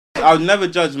I'll never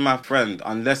judge my friend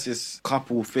unless it's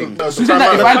couple things. So if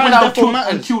I went out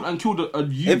and killed a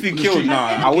you, if you killed,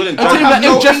 I wouldn't.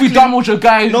 If Jeffrey Dahmer was your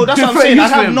guy, no, that's what I'm saying. I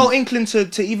have no inkling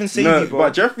to even save you, bro.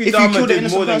 But Jeffrey Dahmer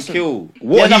did more than kill.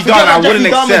 What he done, I wouldn't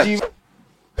accept.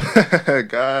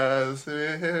 Guys,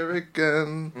 here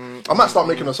again. I might start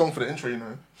making a song for the intro, you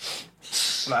know.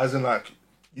 Like, as in, like,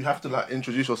 you have to like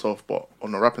introduce yourself, but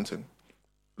on the rapping thing.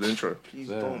 The intro. Please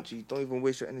don't, G. Don't even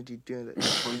waste your energy doing that.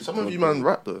 Some of you man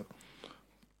rap though.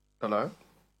 Hello.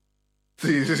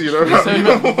 You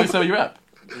know, so you rap.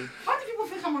 Why do people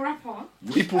think I'm a rapper?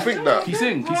 People think that. He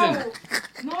sing. No.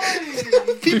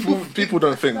 People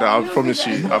don't think that. I promise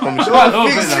you. I promise you.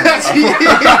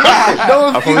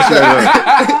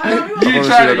 You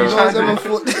try it.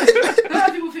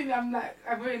 People think I'm like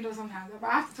I go indoors sometimes, but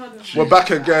I have to tell them. We're back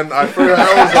again. I throw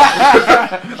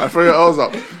your L's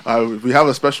up. We have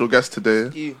a special guest today.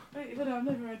 Wait, I'm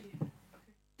never ready.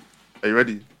 Are you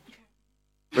ready?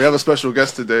 We have a special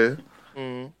guest today.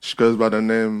 She goes by the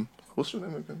name. What's your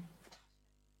name again?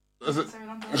 Is it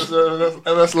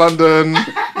MS London?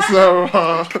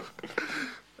 Sarah.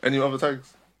 Any other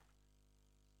tags?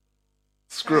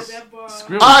 Skrills.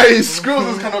 Aye,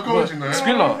 Skrills is kind of cool, you know.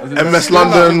 Skrilla. MS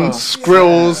London,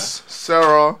 Skrills,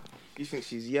 Sarah. You think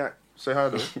she's yak? Say hi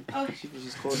though. She thinks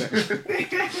she's called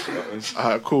that.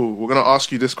 Alright, cool. We're gonna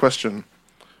ask you this question.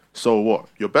 So what?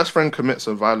 Your best friend commits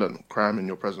a violent crime in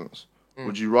your presence.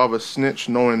 Would you rather snitch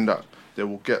knowing that they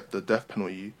will get the death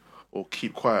penalty, or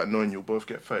keep quiet knowing you'll both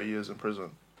get 30 years in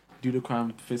prison? Do the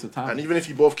crime, face the time. And even if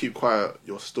you both keep quiet,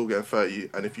 you're still getting 30.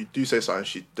 And if you do say something,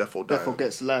 she's death or dying. Therefore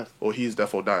gets life. Or he's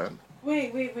death or dying.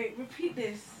 Wait. Repeat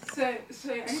this. So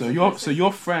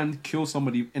your friend kills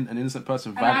somebody, an innocent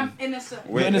person. And I'm innocent.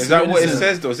 Wait, is that what it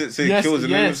says though? Does it say kills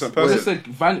an innocent person? It says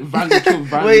violently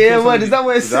kills. Wait, yeah, what? Is that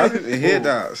what it says? I didn't hear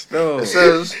that. Still, it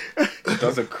says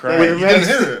does a crime. Wait, you didn't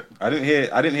hear it? I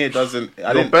didn't hear. Doesn't.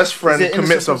 Your best friend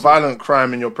commits a violent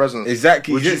crime in your presence.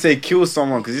 Exactly. You didn't say kill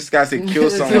someone because this guy said kill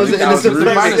someone. It was an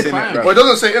innocent crime. Well, it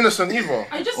doesn't say innocent either.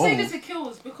 I just say this it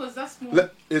kills because that's more.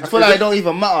 I feel like it don't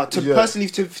even matter. Personally,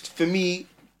 for me,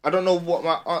 I don't know what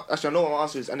actually I know what my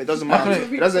answer is, and it doesn't matter.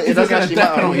 It doesn't actually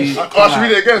matter. I should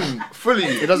read it again fully.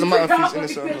 It doesn't matter if he's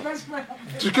innocent or not.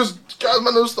 Because guys,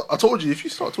 man, I told you if you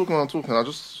start talking when I'm talking, I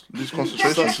just lose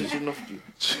concentration.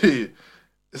 Gee,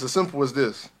 it's as simple as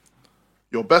this: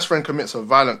 your best friend commits a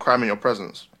violent crime in your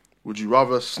presence. Would you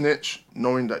rather snitch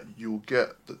knowing that you'll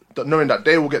get knowing that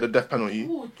they will get the death penalty,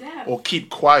 or keep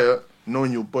quiet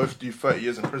knowing you'll both do 30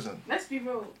 years in prison? Let's be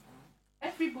real.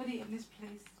 Everybody in this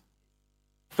place.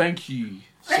 Thank you.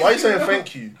 So why are you saying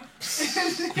thank you?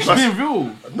 She's being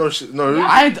real. No.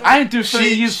 I ain't do 30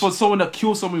 years for someone that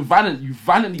kills someone violently. You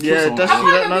violently kill someone. That's I'm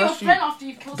not gonna be your friend after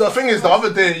you kill someone. The thing is, the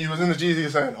other day you was in the GZ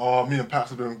saying, "Oh, me and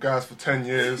Paps have been guys for 10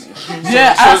 years."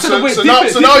 Yeah, so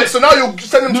now you'll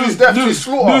send him to his death, to his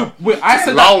slaughter. No, wait, I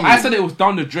said it was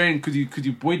down the drain because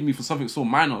you buoyed me for something so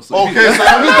minor. So okay, so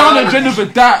I was down the drain over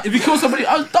that. If you kill somebody,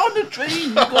 I was down the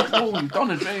drain. Down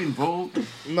the drain, bro.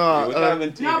 No,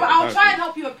 but I'll try and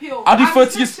help you appeal. I'll do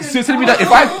 30 years. So you're telling me that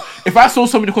if I saw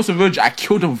somebody across the road, I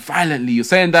killed them violently. You're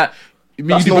saying that.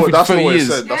 That's not what it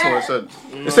said. That's what it said.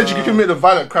 It said you could commit a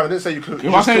violent crime. It didn't say you could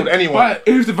killed anyone. But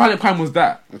if the violent crime was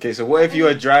that. Okay, so what if you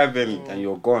were driving and you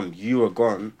were gone,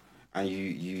 and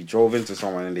you drove into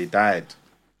someone and they died?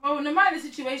 Well, no matter the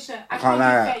situation, I can't do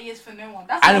 30 years for no one.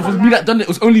 And it was me that done it. It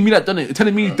was only me that done it. You're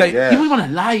telling me that you don't want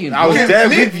to lie. I was there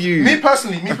with you. Me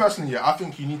personally, yeah, I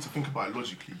think you need to think about it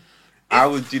logically. I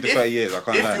would do the 30 years. I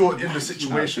can't lie. If you're in the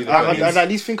situation, I'd at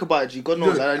least think about it. G. God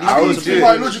knows. I would think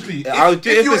about it logically. I would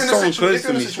do it if it's someone close If to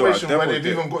you're in me. a situation where they've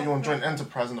even got you on joint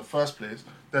enterprise in the first place,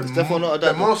 then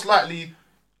most likely,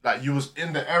 like you was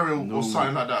in the aerial or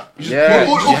something like that. You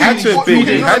had to have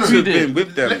been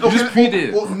with them.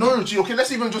 No, G. Okay,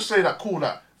 let's even just say that. Cool,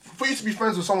 that for you to be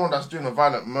friends with someone that's doing a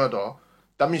violent murder,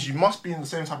 that means you must be in the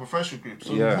same type of friendship group.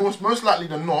 So most likely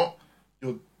than not,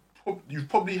 you've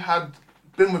probably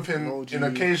been with him in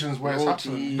occasions where it's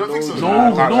happened. Don't think so?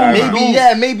 No.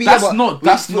 Maybe. That's not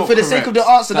for the sake of the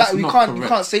answer that we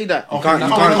can't say that. You can't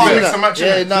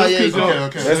say that.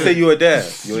 Okay. Let's say you were there.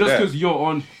 Just because you're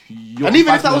on. And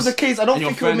even if that was the case, I don't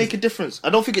think it would make a difference. I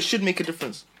don't think it should make a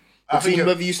difference between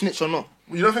whether you snitch or not.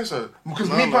 You don't think so? Because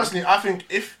me personally, I think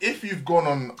if you've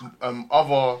gone on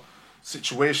other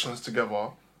situations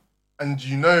together, and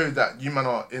you know that you man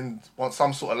want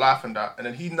some sort of life and that, and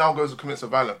then he now goes and commits a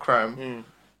violent crime,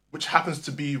 which happens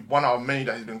to be one out of many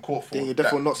that he's been caught for. Then you're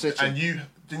definitely not snitching. And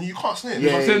then you can't snitch.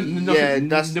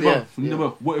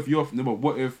 What if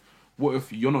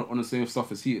you're not on the same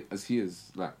stuff as he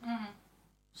is? Like,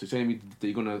 So you're telling me that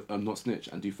you're gonna not snitch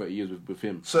and do 30 years with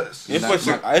him? So If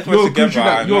Like, we're together,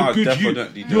 I know I'll you're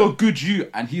definitely do you're it. good you,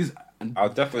 and he's and I'll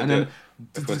definitely and do then it.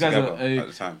 If this we're guy's together a at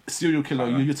the time. serial killer.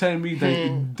 You're telling me that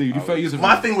you do 30 years with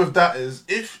my him? thing with that is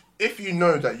if you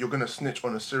know that you're gonna snitch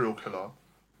on a serial killer,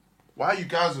 why are you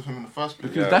guys with him in the first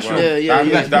place? Because that's well, your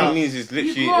that means it's You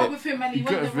literally. grew up with him and he You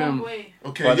went grew the up with wrong him. way.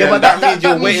 Okay, But yeah, then but that that means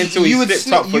you're means waiting until you he would slips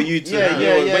snitch- up for you- you to. yeah, you're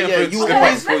yeah, waiting yeah, for it to you- slip let's- up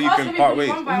Let's before you ask can him part if ways.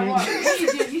 one by one. What are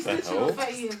you doing? You snitching hell? on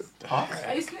 30 years. Huh?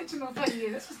 Are you snitching on 30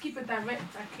 years? Let's just keep it direct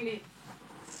and clear.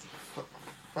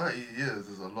 30 years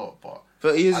is a lot, but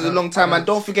 30 years I is a don't- long time, I and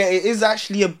don't forget, it is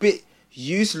actually a bit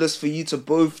useless for you to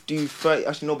both do 30.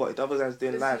 Actually, no, but the other guy's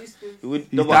doing It's life. useless. He would,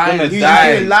 He's no, but dying. he's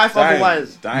Dying, doing life dying,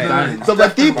 otherwise. dying. So,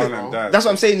 but deep, Definitely. that's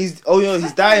what I'm saying. He's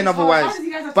he's dying otherwise.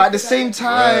 But at the same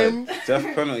time,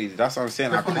 Death penalty. That's what I'm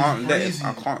saying. I can't let him.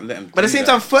 I can't let him. but at the same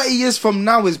time, 30 years from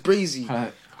now is brazy.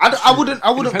 I wouldn't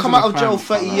depends come on out the of jail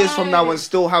crime. 30 years from now and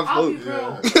still have I'll be hope.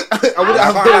 real. I wouldn't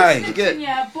have can't lie. hope.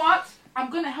 Yeah, but I'm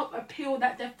gonna help appeal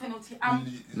that death penalty. Nah,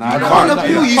 You can't can't do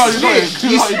appeal. that. You snitched.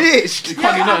 You snitched. You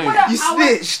can't do that. You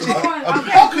snitched.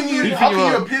 how can you appeal? How can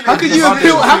you appeal? How can you This is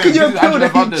appeal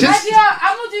that Andrew he just? Yeah,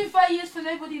 I'm not doing 30 years for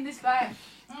nobody in this life.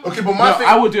 Okay, but my thing.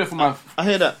 I would do it for my I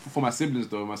hear that. siblings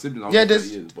though. My siblings. I'll Yeah, do there's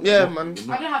 30 years, but yeah, not- man.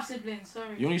 not- I don't have siblings,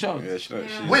 sorry. You only child. Yeah, she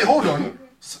Yeah. Wait, hold on.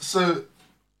 So,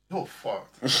 you're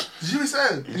fucked. Did you hear what he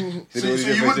said?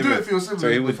 So you would do it for your siblings. So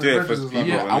he would but do it for brothers, people.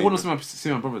 Yeah, Well, I wouldn't see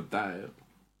my brother die.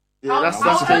 Yeah, that's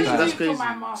I'll crazy. only That's do it crazy. for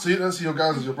my mom. So you don't see your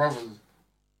guys as your brothers?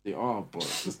 They are, but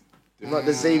it's- Not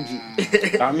the same.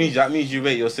 That means you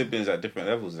rate your siblings at different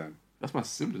levels. Then. that's my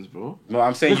siblings, bro. No,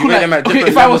 I'm saying Look you rate like- them at okay, different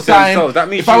if I levels was dying, themselves. That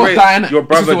means if I you was rate dying, your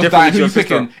brother sister was different dying, to who your you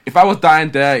picking? sister. If I was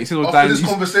dying there, your sister was After dying, this you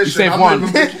conversation, save I'm one. not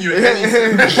even taking you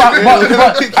anything.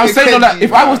 but I'm saying though, like,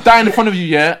 if I was dying in front of you,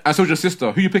 yeah, and so was your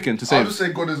sister, who you picking to I'll save? just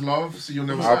say God is love, so you'll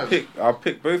never I'll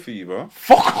pick both of you, bro.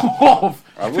 Fuck off!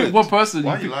 I You pick would. one person.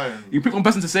 Why you are you pick, lying? you pick one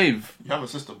person to save. You have a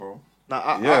sister, bro.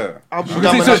 Yeah. I'll be Okay,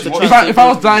 dumb so enough to try if and if I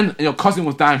was save dying and your cousin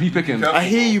was dying, who you picking? Yeah. I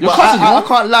hear you, Your but cousin, I no?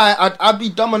 can't lie. I'd be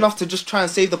dumb enough to just try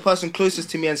and save the person closest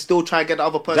to me and still try and get the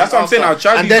other person. That's what I'm saying, after. I'll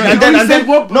try to and be then, fair. and then, You and then, said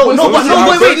what- no, what- no, but obviously, no, I'll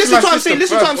wait, go wait. to Listen my to what I'm sister saying.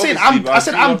 Listen to what I'm first, saying. obviously, but I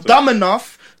said I'll I'm do dumb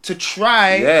enough to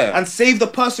try Yeah. and save the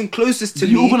person closest to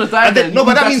You're me. all gonna die and then. No, You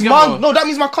but that die means together. that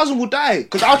means my cousin will die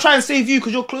because I'll try and save you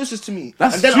because you're closest to me.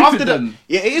 That's and then stupid after that, then.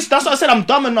 yeah, it is. That's what I said. I'm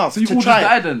dumb enough So you to all just try.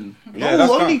 die then. Yeah, No,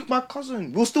 that's only fine. my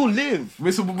cousin. We'll still live.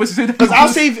 What's you say? Because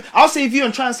I'll save you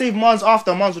and try and save Mars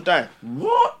after Mars will die.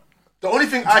 What? The only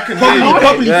thing I can Probably, hear,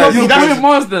 probably. You're That's doing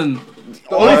Mars then.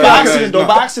 only by Yeah, accident, though. no.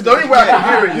 By the accident. only way I can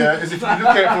hear it, yeah, is if you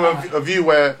look at it from a view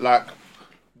where, like,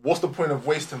 what's the point of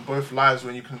wasting both lives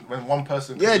when one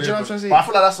person? Can Yeah, do live you know what I'm and- trying to say? But I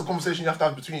feel like that's the conversation you have to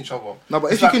have between each other. No, but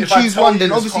It's if you like, can I choose tell one, you then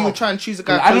it's obviously calm. you'll try and choose a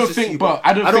guy. I don't closest to you, think, but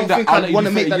I don't think that I I'd want let to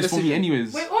you make that 30 years for me decision.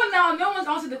 anyways. Wait, oh no one's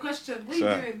answered the question. What are you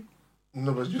Sir. doing?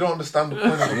 No, but you don't understand the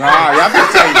point of the Nah, you have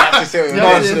to say. You have to say it. Yeah, No,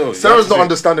 yeah. still, you Sarah's have to not say-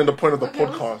 understanding the point of the Okay,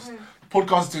 what's podcast. the point?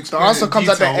 Podcast is to explain answer it in comes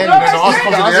at the detail, end. and then the answer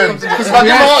comes at the end. The answer It's comes like, at the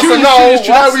you end. answer now, That's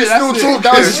why are we it, still that's it. talking?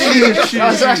 That was cheap. That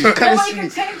was actually kind Then of when you can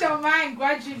cheap. change your mind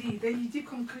gradually, then you do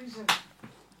conclusion.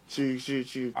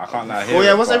 True. I can't lie. Oh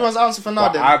yeah, what's everyone's answer for now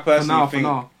But then? I personally for think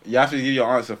now. you have to give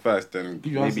your answer first, then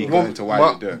Give your maybe answer. go into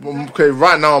why you do it. Okay,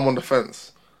 right now I'm on the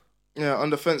fence. Yeah, on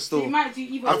the fence So you still. might do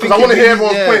either. I Because think I want to it hear really-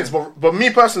 everyone's yeah. points, but me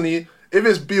personally, if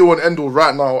it's be all and end all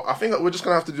right now, I think that we're just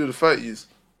gonna have to do the 30s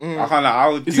I can't lie. I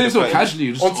would. It's do saying the so 30s.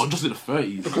 casually, just in the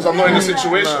 30s. because I'm not in this Yeah.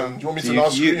 situation. Do you want me to now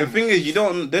The scream? thing is, you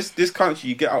don't. This country,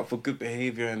 you get out for good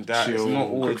behavior and that. It's Chill. not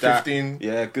always Good that. 15.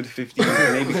 Yeah, good 15.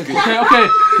 Maybe good. Okay.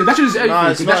 That changes everything. Nah,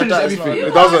 it's that not changes that, it's not everything.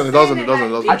 It doesn't, it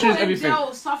doesn't. I choose People in everything.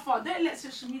 jail suffer. Don't let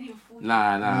social media fool you.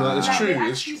 Nah. No, it's Like, true. they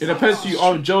It's actually true. It depends who you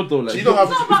are in jail though. Like, You don't have.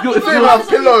 No, but If you're- even if you're a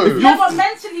mentally- pillow. Yeah, but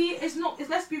mentally, it's not.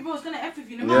 Let's be real. It's gonna F with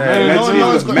you. No Yeah, matter. no mentally,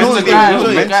 one's got- mentally, no one's it got- will, no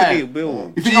one's mentally, got- it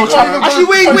will. you think You El can't Chapo? even Actually,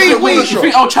 go wait, to wait, the wait. You shop.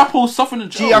 think El Chapo suffering in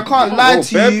jail? Gee, I can't lie Oh,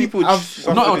 to bare you. people I've-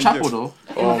 suffer Not El in Chapo jail. though.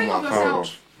 Oh think of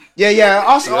yourself. Yeah.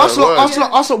 Us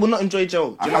word. will not enjoy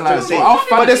jail. I Do you know can't what lie. I'm saying? I'll find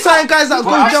But there's it. certain guys that But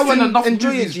go I've jail seen and enough enjoy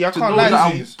it. movies G. I to can't know lie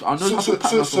that to you. I know I can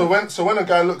pat myself. So when a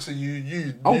guy looks at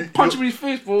you I'll punch him in his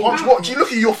face, bro. punch what? G,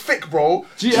 look at your thick, bro.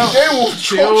 G, They I'll- will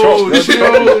Chill.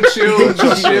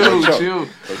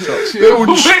 They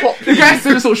will chop. The guy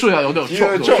said it's so short. They'll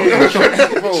Yeah,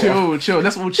 chop. Chill.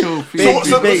 Let's all chill. please.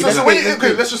 So Bait, when bait, you, bait.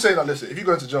 okay, let's just say that. Listen, if you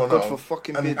go into jail God now, for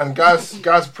fucking bid. and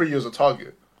guys pre you as a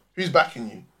target, who's backing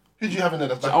you? Who do you have in there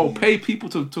that's backing I'll you? pay people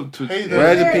to. Pay them.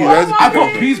 Where's the Yeah, people? why Where's the would I've people?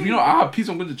 got peace, you know. I have peace.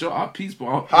 I'm going to jail. I have peace,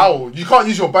 but How? You can't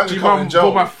use your bank account in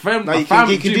jail. my friend, No, my you can-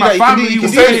 family, you can do my that, you can family. do- you will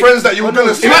can The do same say- friends that you were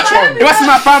gonna snitch on. If I see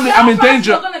my family, I'm in Your friends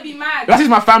danger. are gonna be mad. That is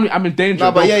my family. I'm in danger.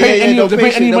 Nah, but They'll yeah, pay yeah, any- they'll they'll pay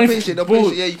pay shit, any they'll money pay shit, they'll bro, pay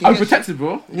shit, yeah, you can I'm get protected,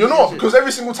 bro. You're not, because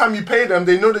every single time you pay them,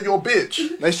 they know that you're a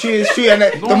bitch. That's true, it's true, and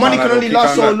the money no, can no, only keep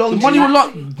last going so back. long.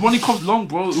 The money comes long,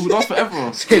 bro. It will last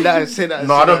forever. Say that.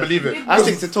 No, I don't believe it. I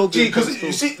stick to Tokyo. Because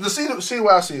you see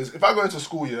what I see is if I go into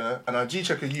school, yeah, and I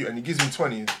G-check a you and he gives me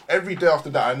 20s, every day after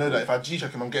that I know that if I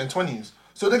G-check him, I'm getting 20s.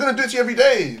 So they're gonna do it to you every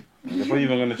day. They're probably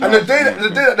even gonna And the day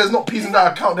that there's not peas in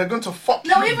that account, they're going to fuck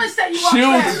They'll you. even set you up.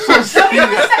 Shield. They'll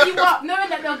even set you up knowing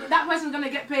that that person's gonna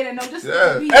get paid and they'll just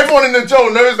Yeah. be- Everyone in the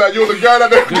jail knows that you're the guy that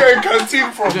they're getting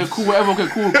canteen from. Okay, cool, whatever. Okay,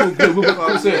 cool.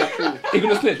 We'll say it.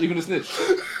 You're gonna snitch.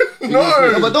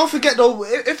 No. But don't forget though,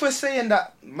 if we're saying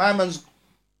that my man's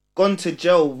gone to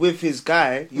jail with his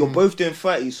guy, you're both doing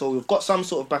 30, so we've got some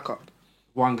sort of backup.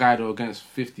 One guy though against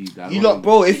 50. You lot,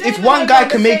 bro. You If don't even one wanna guy go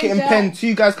can the make it same in jail. pen,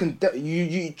 two guys can.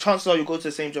 You chances are you go to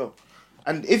the same jail.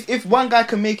 And if one guy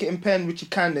can make it in pen, which he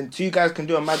can, then two guys can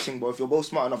do a mad thing, bro. If you're both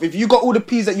smart enough, if you got all the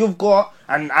P's that you've got,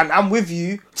 and I'm with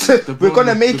you, we're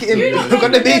gonna make it in. You We're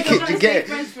gonna make they're it. gonna You stay get it.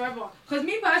 friends forever. Because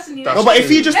me personally, That's No, but if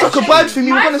true. you just Let's took a say bite from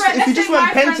me, my we're gonna. friend- If you let's just say went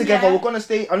my pen friend, together, yeah. we're gonna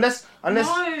stay unless. No.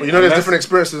 But you know there's different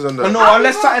experiences in there. No, I'll be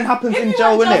unless real. something happens If in you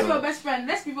jail, want innit? for your best friend,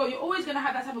 let's be real, you're always gonna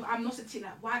have that type of animosity.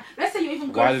 Like, why? Let's say you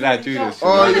even go. Why did I do jail. this?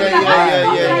 Oh, You're gonna be yeah, like, why yeah, the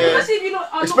fuck yeah, did I- yeah. Especially if you lot are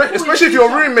not cool in Especially if the you're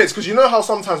future. roommates, because you know how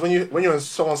sometimes when you're in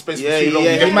someone's space for Yeah, too long,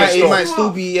 yeah, you he get might pissed off. still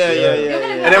be, yeah.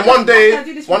 And then one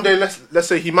day, let's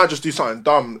say he might just do something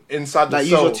dumb inside the Like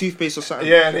use cell. your toothpaste or something.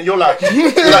 Yeah, and then you're like, you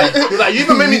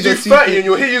even made me Use do your 30 and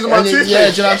you're here using my And then, toothpaste. yeah,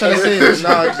 do you know what I'm trying to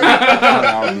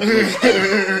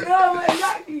say?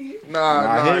 No,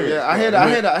 exactly. I hear it. I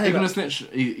hear that. You're gonna snitch.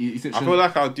 You snitch. I feel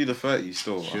like I'll do the 30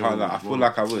 still. I feel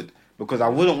like I would. Because I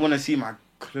wouldn't want to see my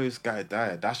close guy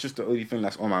die. That's just the only thing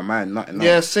that's on my mind. Nothing else.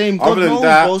 Yeah, same. God Other than knows,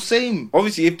 that- bro. Same.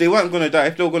 Obviously, if they weren't going to die,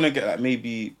 if they were going to get like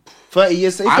maybe 30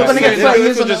 years. If I'm they're gonna get saying 30 that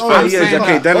years if on it's their just own, 30 years, saying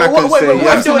okay, that. then I Wait, can say, what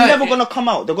yeah. if they were like- never gonna come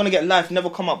out? They're gonna get life, never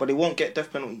come out, but they won't get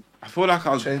death penalty. I feel like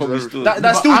I'll Changes probably everything. still. That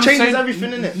But still I'm changes saying-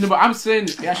 everything, innit? No, but I'm saying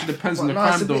it actually depends on the Nah,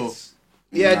 it's crime a bit- though.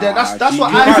 Yeah, that's you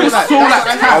what can't- I feel it's like. so That's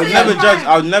like- what I I would feel never like. judge.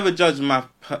 I would never judge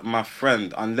my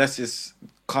friend unless it's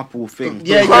couple thing.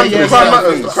 Yeah, The crime yeah, matters.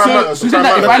 The yeah. crime matters. So The then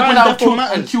crime if matters. I crime went out definitely and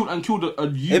matters. killed a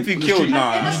youth, If he on the killed, street,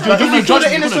 nah. you're If gonna you kill judge the me,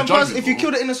 you're innocent gonna judge person, me, if you bro.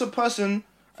 kill the innocent person,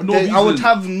 For no then I would reason.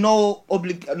 have no no,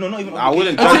 not even. I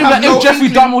wouldn't I'm judge saying him. that if Jeffrey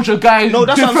Dahmer was your guy, No,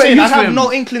 that's what I'm different saying. I use have him.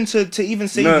 no inkling to even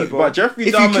save No, you, bro. but Jeffrey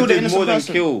If you Dahmer kill the did innocent more than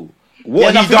person. kill. Yeah,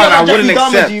 What now he forget done, I about wouldn't Jeffrey Dahmer,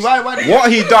 accept. G, why-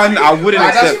 What he done, I wouldn't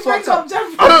Nah, that's accept. fucked up.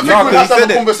 I don't think No, we 'cause have to he have said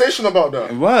a it. conversation about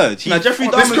that. Word. Now Jeffrey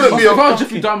This Dahmer. couldn't be a- About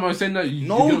Jeffrey Dahmer saying that you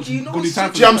No, don't G, no, good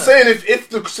time for See, I'm that. saying if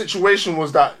the situation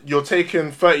was that you're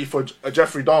taking 30 for a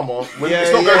Jeffrey Dahmer, Yeah,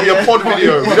 it's not going to yeah, be a pod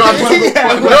video. We don't have to talk,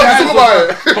 Yeah, we don't have to talk about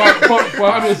it.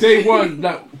 But I mean, day one,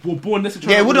 like we're born this.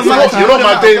 Yeah, it wouldn't You're matter. not, you're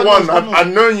not my day one. God knows. I've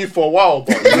known you for a while,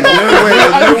 but No way.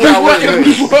 There's no way I wouldn't.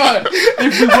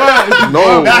 If we were,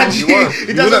 no. Nah, you G, weren't.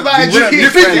 it doesn't matter. you wouldn't G. be You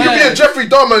think you friends. can be a Jeffrey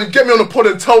Dahmer and get me on the pod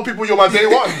and tell people you're my day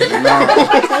one?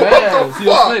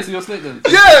 yeah, so you're a snake then.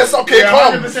 Yes, okay, Yeah,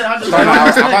 calm. 100%, 100%.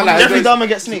 I can't lie, Jeffrey it's- Dahmer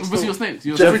gets snakes. But you're a snake.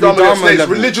 You're a Jeffrey snake. Dahmer gets Dahmer snakes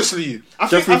level. religiously.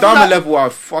 Jeffrey Dahmer level are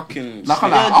fucking. Like, I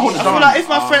Yeah, like, I hold it I feel down. like if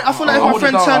my friend, I feel like if my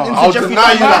friend turned into I'll Jeffrey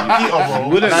deny you Dahmer, that Peter, bro.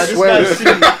 Wouldn't nah, this swear. guy's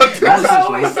silly. That's what I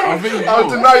always say. I really I'll will.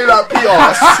 deny you that Peter,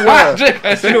 I swear.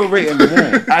 I Still rate him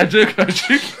more. I joke.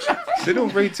 Still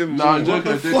rate him No, more. I'm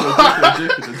joking.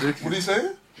 What do you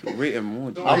say? Rate him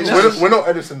more. We're not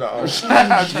editing that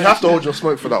out. You have to hold your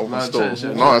smoke for that one Nah, still.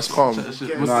 chill. No, it's calm. Nah,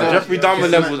 Jeffrey Dahmer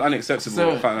level is unacceptable.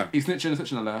 So, Can't lie. he's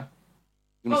snitching a liar.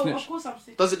 You Oh, gonna of snitch? course I'm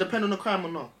sick. Does it depend on the crime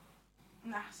or not?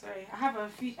 Nah, sorry. I have a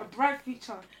bright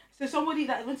future. So somebody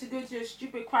that wants to go into a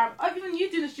stupid crime, or even you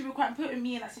doing a stupid crime, putting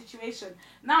me in that situation.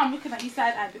 Now I'm looking at you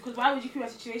side eye because why would you create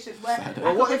a situation where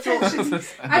Well, what I if could you're- potentially,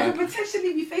 I could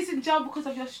potentially be facing jail because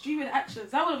of your stupid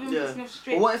actions? That would have even pissed me off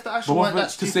straight. But what if the action But what weren't if that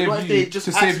it's to stupid? save What if you- they just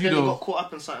to save you accidentally though? got caught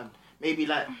up in something? Maybe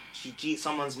like she cheated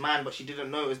someone's man, but she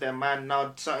didn't know it was their man.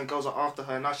 Now certain girls are after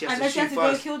her. Now she has and to then she shoot has to go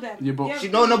first. kill them. Yeah,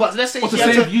 but- But let's say Or to she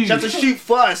had save to, you. she had to shoot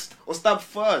first or stab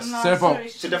first No, Sarah, sorry, to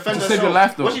she- defend To herself. save your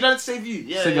life, though. What she done to save you?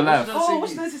 Yeah, Save your what life. she done to Oh, save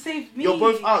what's you? supposed to save me? You're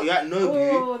both out. You're at no Oh,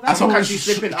 view. that's Some what catch you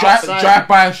slipping drive outside. drive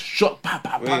by, shot, pa,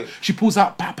 pa, pa. Wait. She pulls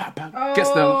out, pa, pa, pa, gets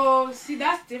them. Oh, see,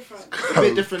 that's different. It's a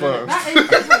bit different, innit? That is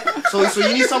different. So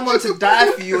you need someone to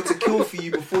die for you or to kill for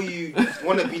you before you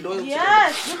want to be loyal to them.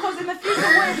 Yes, because in the future,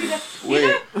 what if you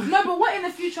Wait. no, but what in the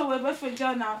future we're both in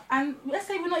jail now, and let's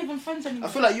say we're not even friends anymore.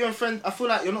 I feel like you and friends. I feel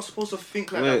like you're not supposed to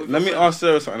think like that. Wait, with let your me friends. ask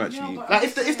Sarah something actually. No, but- Like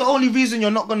if the only reason you're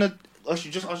not gonna, I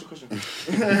should just ask your question.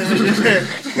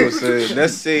 Cool, so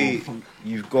let's say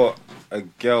you've got a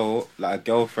girl, like a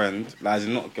girlfriend, like as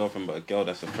in not a girlfriend, but a girl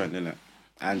that's a friend, innit?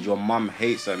 And your mum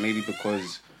hates her, maybe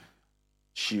because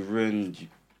she ruined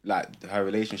like her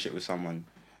relationship with someone.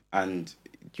 and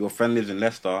your friend lives in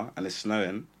Leicester and it's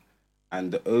snowing,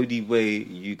 and the only way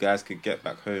you guys could get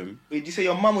back home, Wait, did you say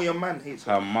your mum or your man hates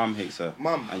her? her mum hates her.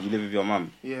 Mum. And you live with your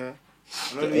mum. Yeah.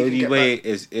 The only way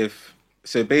is if,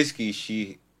 so basically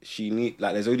she need,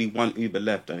 like, there's only one Uber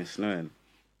left and it's snowing.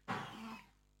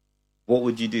 What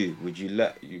would you do? Would you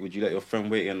let your friend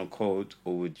wait in the cold,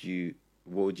 or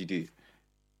what would you do?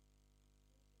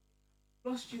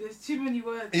 Lost you. There's too many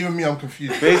words. Even me, I'm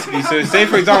confused. Basically, so say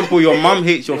for example your mum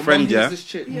hates your friend, mum yeah? hates this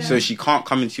chick. Yeah. So she can't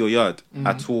come into your yard Mm-hmm.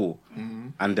 at all.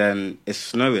 And then it's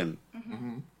snowing.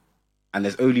 And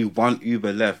there's only one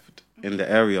Uber left in the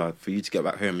area for you to get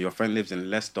back home. Your friend lives in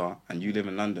Leicester and you live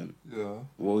in London. Yeah.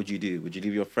 What would you do? Would you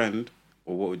leave your friend,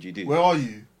 or what would you do? Where are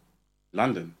you?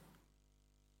 London.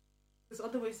 There's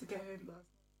other ways to get home, but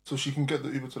So she can get the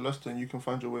Uber to Leicester and you can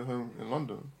find your way home in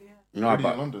London. No, Already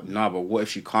but in London. no, but what if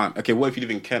she can't? Okay, what if you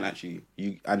live in Kent actually?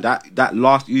 And that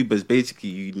last Uber is basically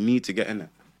you need to get in it.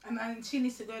 and she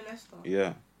needs to go Leicester.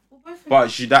 Yeah. Well, both of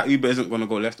But them. that Uber isn't gonna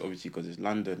go Leicester obviously because it's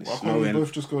London. It's Why can't we snowing.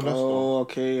 both just go Leicester? Oh,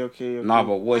 okay. Nah,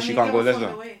 but what if And she then can't go get off on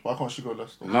Leicester? the way. Why can't she go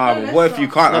Leicester? Nah, Go but what if you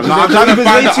Leicester. can't? No, I'm because trying to the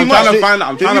find Uber's out. way I'm too trying to much. find out.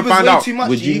 I'm The trying to Uber's find way out. too much.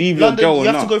 Would you leave London, your girl or you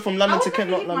have to not? go from I London to wouldn't Kent,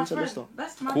 leave not my London to friend. Leicester.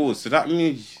 That's my Cool. So that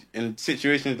means in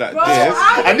situations like Bro, this.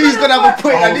 I knew he's gonna have a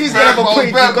point. I knew he's gonna have a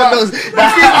point. God knows. I'm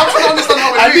trying to understand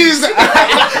how I it knew is.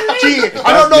 he's. Gee,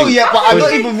 I don't know yet, but I'm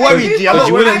not even worried. G. I'm But not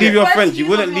you worried. wouldn't leave your First friend. You years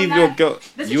wouldn't of leave your your life. girl.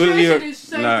 The You wouldn't leave. situation is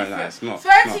so No, different. it's not.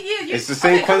 30 years. It's the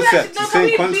same concept. The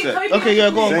same concept. Okay, yeah,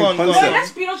 go on, Same go on, go on. No, concept.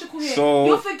 let's be logical here. So-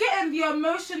 You're forgetting the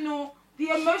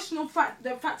emotional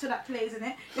factor that plays in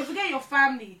it. You're forgetting your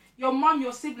family, your mum,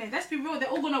 your siblings. Let's be real, they're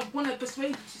all gonna want to persuade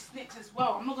you to snitch as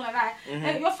well. I'm not gonna lie.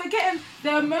 You're forgetting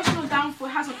the emotional downfall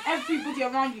it has on everybody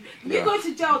around you. If you go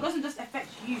to jail, it doesn't just affect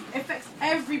you, it affects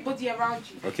everybody around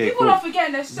you. Okay, People cool. are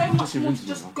forgetting there's so much more to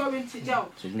just going to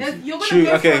jail. You're gonna True,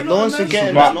 go okay. through a No lot one's of forgetting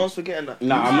emotions. that. No one's forgetting that.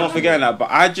 Nah, I'm not forgetting that, but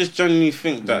I just genuinely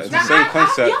think that it's the Nah, same you have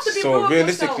concept. to be real So with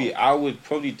realistically, yourself. I would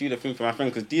probably do the thing for my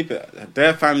friend because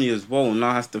their family as well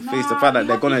now has to face the Nah, fact that you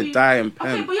they're have to gonna be- die in Okay,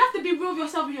 pen. but you have to be real with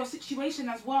yourself in your situation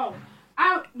as well.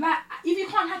 If you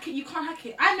can't hack it, you can't hack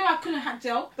it. I know I couldn't hack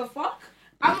jail. The fuck?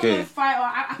 I'm Okay. not gonna fight or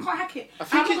I can't hack it.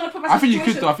 think I'm not gonna put I myself think in you a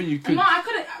could situation- though. I think you could. No, I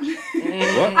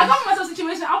couldn't. What? I got myself in a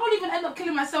situation. I wouldn't even end up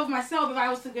killing myself if I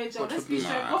was to go to jail. Let's be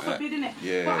straight. God forbid, innit?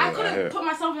 Yeah, But I I couldn't hear it. put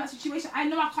myself in that situation. I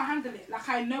know I can't handle it. Like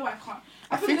I know I can't.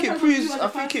 I think it it depends on you proves. as a I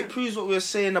think it person. proves what we were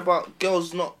saying about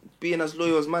girls not being as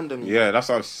loyal as man them. Yeah, that's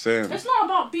what I'm saying. It's not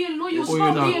about being loyal. It's Or about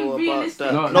you're not. being Or about realistic.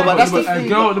 that. No, No, but that's the a thing.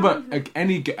 girl,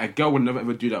 a girl would never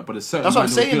ever do that. But a certain That's what I'm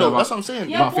man will saying do though. that That's what I'm saying.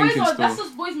 Yeah, But thinking that's still.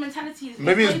 just boys' mentality.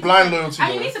 Maybe it's very blind different. loyalty,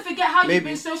 And you though. need to forget how Maybe. you've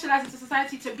been socialized into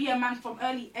society to be a man from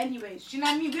early anyways. Do you know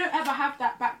what I mean? We don't ever have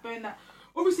that backbone that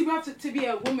obviously we have to be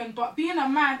a woman, but being a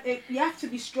man, you have to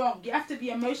be strong. You have to be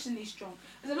emotionally strong.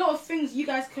 There's a lot of things you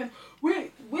guys can.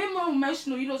 We're more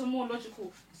emotional. You guys are more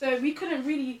logical. So we couldn't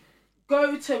really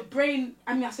go to brain.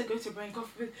 I mean, I said go to brain. God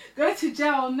forbid. Go to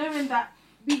jail knowing that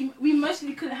we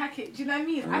emotionally couldn't hack it. Do you know what I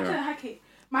mean? I Yeah. couldn't hack it.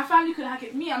 My family couldn't hack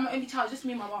it. Me, I'm an only child. Just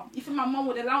me and my mom. You think my mom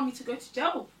would allow me to go to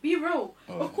jail? Be real.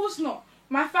 Of course not.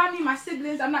 My family, my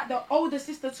siblings. I'm like the older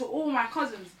sister to all my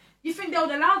cousins. You think they would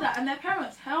allow that? And their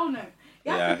parents? Hell no. You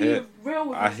Yeah, have to I hear- be real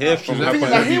with I yourself. hear from The her thing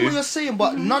point is, I of hear what view. you're saying,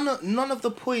 but none of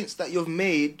the points that you've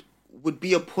made would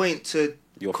be a point to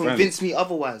Your convince me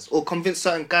otherwise, or convince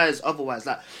certain guys otherwise.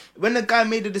 Like when the guy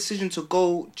made the decision to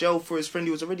go jail for his friend,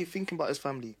 he was already thinking about his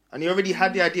family, and he already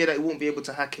had the idea that he won't be able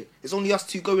to hack it. It's only us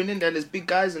two going in there. And there's big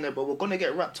guys in there, but we're gonna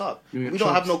get wrapped up. You get We don't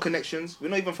have chopped. no connections. We're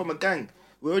not even from a gang.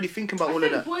 We're already thinking about I all of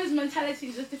think that. boys' mentality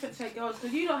is just different to girls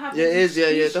because you don't have Yeah, it these is, yeah,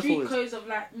 yeah, street definitely. codes of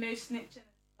like no snitching and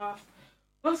stuff.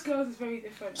 Us girls is very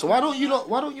different. So why don't you not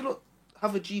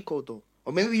have a G code though?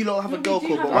 Or maybe you don't have a No, girl we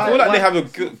do code. have But a- I why? feel like why- they have a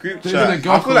good group There's chat. a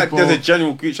girl I feel like code, there's a bro.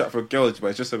 general group chat for girls, but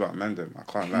it's just about men. Them,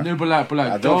 I can't lie. No, but like,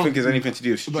 I don't girls- think it's anything to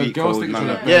do with but street girls code. think None so,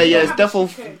 of like- that. Yeah, yeah, Yeah. it's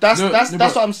definitely that's No, that's no,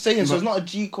 that's but- what I'm saying. So but- it's not a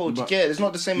G code. but- Yeah, it's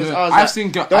not the same as No, ours. I've like,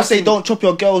 seen girl- they'll I've say seen- don't chop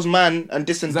your girl's man and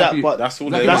this and Exactly. that, but That's all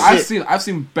Like, they that's are. it. I've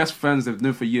seen best friends they've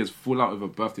known for years fall out over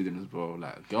birthday dinners, bro.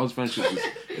 Like girls' friendship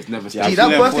is never. Yeah, I've Gee, seen that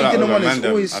them birthday fall out dinner over one is men, them.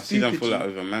 always I've seen them stupid, fall out G.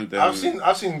 over men. them.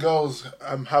 I've seen girls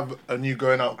have a new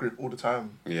going out group all the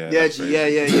time. Yeah, Yeah, that's G, crazy. yeah.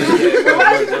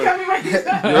 Why did you tell me right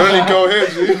now? You only go here,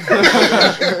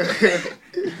 G.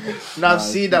 No, I've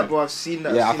seen that, bro. I've seen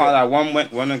that. Yeah, I I've can't seen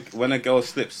like when a girl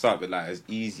slips up, like it's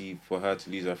easy for her to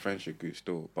lose her friendship group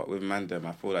still. But with man them,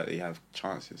 I feel like they have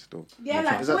chances still. Yeah,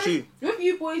 like Is that boys, true? with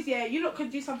you boys, yeah, you lot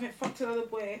could do something fuck to the other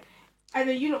boy. and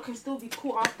then you lot can still be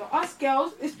cool after. Us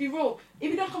girls, let's be real. If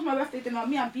you don't come to my birthday dinner,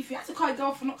 me and beefy. I had to call a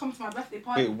girl for not coming to my birthday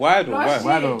party. Wait, why though? Last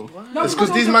Why year. though? No, It's because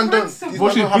it these was men a don't principle.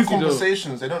 What's your have busy, though?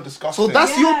 conversations. They don't discuss So things.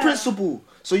 that's your Yeah. principle.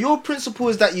 So your principle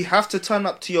is that you have to turn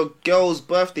up to your girl's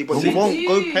birthday, but you See? won't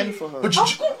go pen for her. But Oh,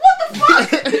 what the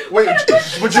fuck? wait,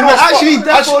 but you know No, what's actually, fuck-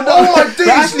 therefore, oh my days. but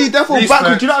actually, therefore, Respect.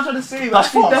 backwards. You know what I'm trying to say? That's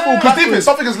Actually, fucked. therefore, Because backwards.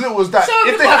 something as little as that. So If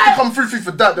they because have to I- come through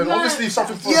for that, then No. obviously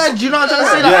something for Yeah, do you know what I'm trying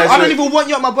to say? Like, Yeah, I don't so- even want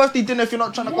you at my birthday dinner if you're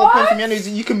not trying to go What? pen for me. Anyways,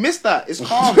 you can miss that. It's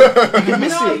calm. You can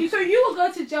miss No, it. so you will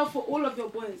go to jail for all of your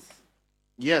boys.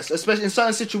 Yes, especially in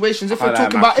certain situations. If I we're like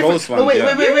talking my about, if close we, no, ones, wait, yeah.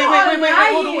 wait, wait, wait, wait, wait, wait,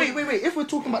 hold on, lying. wait. If we're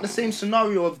talking about the same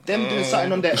scenario of them doing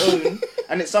something on their own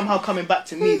and it's somehow coming back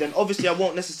to me, then obviously I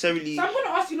won't necessarily So I'm gonna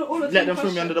ask you all the let them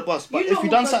throw me under the bus. But You if lot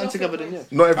we've will done go something off together, your then yeah.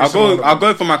 boys. Not every I'll single one go. of I'll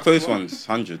them. go for my close ones.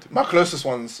 100. My closest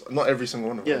ones, not every single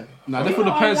one of them. Yeah. Nah, therefore You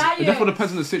are depends. lying. Therefore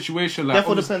depends on the situation. Like,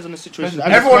 Therefore obviously- depends on the situation.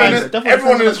 Depends- And Everyone in it's this, fine.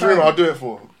 everyone in Therefore this depends room, on I'll do it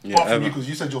for. Yeah, Apart from ever. you, because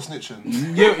you said you're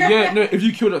snitching. yeah. No, if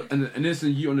you killed an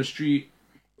innocent you on the street.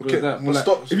 Okay, that, well, but like,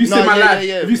 stop. if you No, save my yeah, life,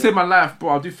 yeah, yeah. if you save my life, bro,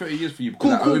 I'll do 30 years for you. Because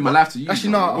Cool, I owe cool. my life to you.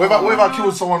 Actually, bro. no. What if I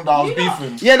killed someone that I was You know-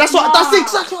 beefing? Yeah, that's Nah.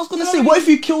 exactly what I was gonna say. What if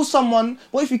you kill someone?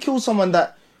 What if you kill someone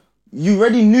that you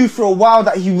already knew for a while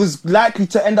that he was likely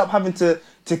to end up having to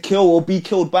kill or be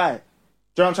killed by? Do you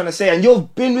know what I'm trying to say? And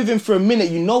you've been with him for a minute.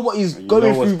 You know what he's going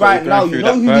know through what's right going now. through You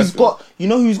know that who he's person. got. You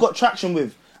know who he's got traction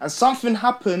with. And something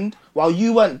happened while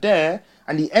you weren't there,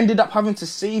 and he ended up having to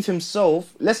save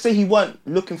himself. Let's say he weren't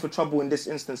looking for trouble in this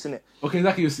instance, innit? Okay,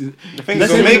 exactly. The thing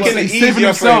Let's is, we're say making it he's saving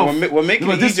easier for himself. him. We're making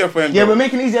No, it this- easier for him. Yeah, though, we're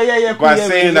making it easier. Yeah, cool. by yeah,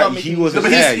 saying we are that making he it wasn't But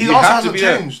there. he You also have to hasn't be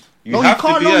there. changed. You No, he have to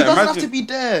can't. be No, he there. doesn't have Imagine- to be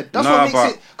there. That's Nah, what makes but-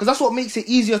 it. Because that's what makes it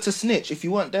easier to snitch if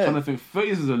you weren't there. Trying to think, 30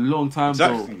 years is a long time,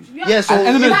 Exactly. bro. Yeah, so At the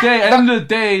end of the Yeah. day, at the end of the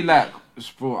day, like,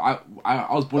 bro, I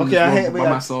was born Okay, I in this hate- world by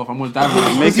yeah. myself. I'm gonna die with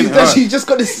this. Making He's it hurt. you just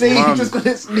got to say, Man. you just got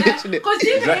to snitch in it. Because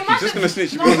you Exactly. imagine. Just gonna snitch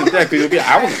if you wasn't there because you'll be like,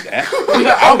 I wasn't there.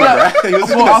 Yeah, I'll be like, He was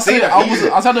bro, gonna I'll say say it.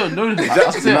 that. I don't know anything.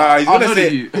 I'll say it. Nah, he's I'll gonna know say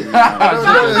that it. you.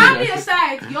 So family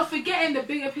aside, you're forgetting the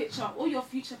bigger picture. All your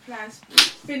future plans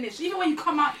finish. Even when you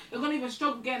come out, you're gonna even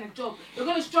struggle getting a job. You're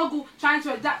gonna struggle trying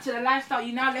to adapt to the lifestyle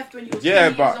you now left when you were 20 Yeah,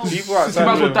 years but old. people outside. You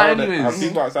might as well die the- anyways.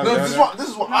 People outside. No, the- this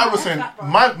is what No, I was F saying. that, bro.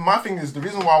 My thing is, the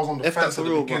reason why I was on the F that fence for at the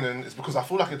real, bro. beginning is because I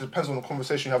feel like it depends on the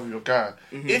conversation you have with your guy.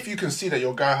 If you can see that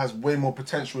your guy has way more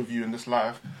potential with you in this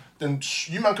life, then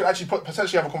you man could actually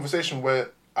potentially have a conversation where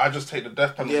I just take the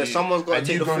death penalty. Yeah, someone's gotta and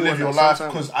take you the go fall live in your at life some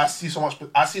time. because I see so much.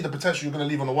 I see the potential you're gonna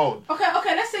leave on the world. Okay,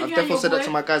 let's say I've you and definitely your said that boy- to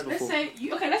my guys before.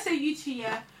 Let's say you two,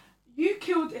 yeah, you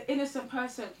killed an innocent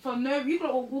person for no. You got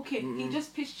to walk in. He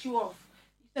just pissed you off.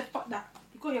 You said, "Fuck that."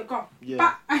 You got your gun. Yeah.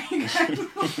 But I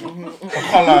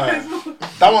can't lie.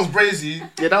 That one's brazy.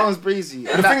 Yeah, that one's breezy.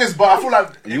 The thing is, but I feel like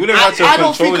You wouldn't have to I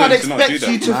don't control think I'd them to not do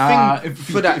expect you that. to Nah, think if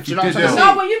for you- that. if Do you you know what I'm did, trying to yeah.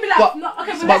 say? no, but you'd be like, But- no,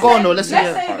 okay, but let's go say, on, though, let's say,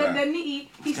 say yeah. that the nitty,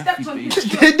 he stepped on his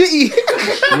foot. Nitty.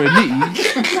 We're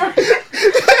nitty.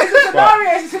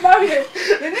 It's a scenario.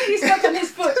 The nitty stepped on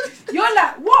his foot. You're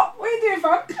like, what? What are you doing,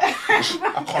 fam?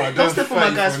 I can't. Don't step on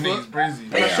my guy's foot. foot. It's brazy.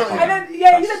 And I shot him. And then,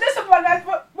 yeah, you said, this is my guy's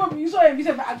foot. Boom, you saw him. You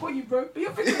said, I got you, bro. But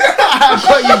you're thinking, I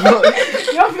got you, bro.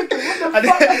 you're thinking, what the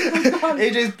fuck has been done?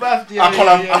 AJ's birthday. I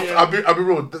can't. I'll be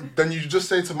real. Then you just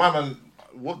say to my man,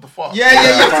 "What the fuck?" Yeah.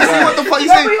 What the fuck you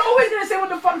No, but say? you're always gonna say what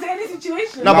the fuck to any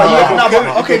situation. No,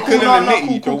 but okay, You're cool. killing No, a no,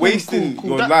 nitty. cool. You're wasting cool.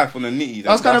 your That- life on a nitty.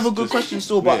 That's kind of a That's good just question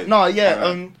still, but weird. no, yeah,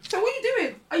 Alright. So what are you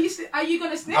doing? Are you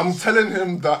gonna snitch? I'm telling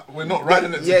him that we're not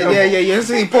riding it yeah. together.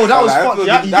 See, bro, that was Like, I fucked. feel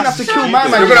Yeah, you didn't have to that's kill stupid. my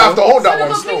man. You're you gonna have to know? hold so that the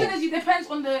one still. conclusion is it depends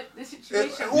on the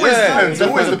situation. Always Yeah, depends. Definitely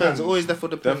Always depends. depends. Always therefore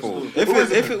depends. Therefore,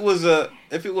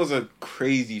 if it was a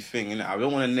crazy thing, innit? I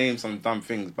don't want to name some dumb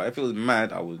things, but if it was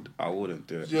mad, I wouldn't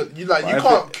do it. You But if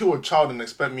can't kill a child and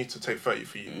expect me to take 30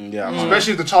 for you. Yeah, man.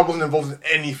 Especially if the child wasn't involved in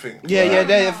anything.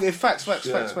 Yeah. Facts. Like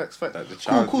the Cool.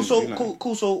 child Cool. is, So you know.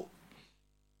 cool. So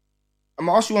I'm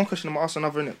gonna ask you one question. I'm gonna ask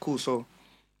another in it. Cool. So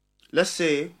let's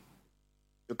say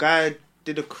the guy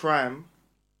did a crime,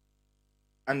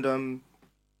 and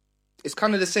it's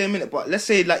kind of the same in it. But let's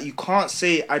say like you can't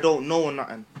say I don't know or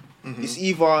nothing. It's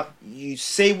either you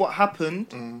say what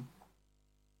happened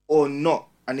or not,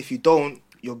 and if you don't,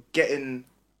 you're getting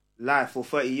life or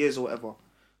 30 years or whatever.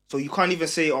 So you can't even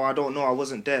say, "Oh, I don't know, I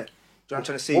wasn't there." Do you know what I'm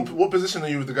trying to say? What position are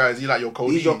you with the guy? Is he like your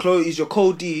code? He's your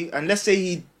code D, and let's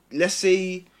say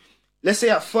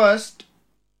at first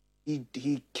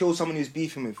he killed someone he was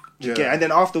beefing with. Do you Yeah. get? And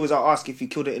then afterwards I'll ask if he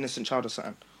killed an innocent child or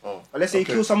something. Oh, Or let's say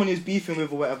okay. he killed someone he was beefing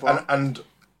with or whatever.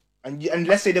 And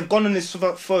let's say they've gone on his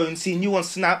phone, seen you on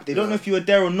Snap. They don't know if you were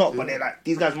there or not, but they're like,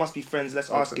 these guys must be friends.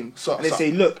 Let's ask him. So- and they so-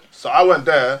 say, look, so I went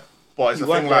there, but it's You a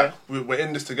weren't thing like we're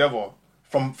in this together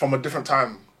from a different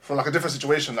time, from like a different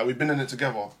situation. Like we've been in it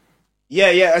together.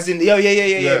 Yeah, as in, yeah.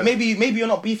 Yeah. Maybe you're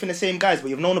not beefing the same guys, but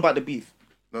you've known about the beef.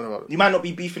 No, no. You might not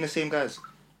be beefing the same guys.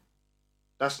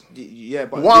 But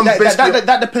What I'm basically-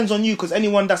 that depends on you, because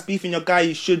anyone that's beefing your guy,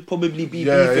 you should probably be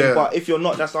Yeah, beefing. yeah. But if you're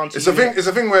not, that's down to It's you.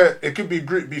 a thing where it could be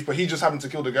group beef, but he just happened to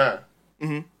kill the guy.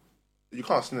 Mhm. You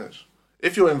can't snitch.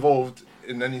 If you're involved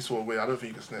in any sort of way, I don't think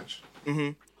you can snitch.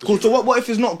 Cool. So what if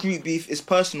it's not group beef? It's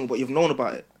personal, but you've known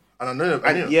about it. And I know.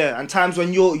 And and times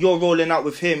when you're rolling out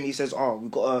with him, he says, "Oh,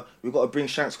 we gotta bring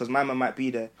Shanks because my man might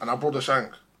be there." And I brought the shank.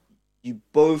 You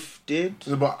both did.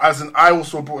 But as in, I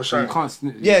also brought a You shank. can't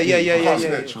snitch. Yeah.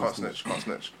 Can't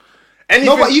snitch. Anything,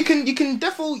 No, but you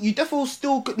defo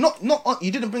still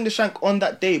you didn't bring the shank on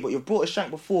that day, but you brought a shank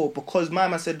before because my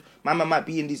man said my man might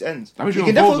be in these ends. That means You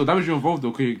you're can involved. defo- That means you're involved.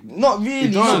 Okay. Not really.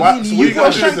 It does. Not What- really. so what You you brought a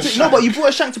gotta do shank is to, the no, but shank. you brought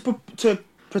a shank to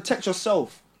protect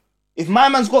yourself. If my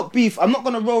man's got beef, I'm not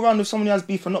gonna roll around with someone who has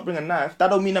beef and not bring a knife.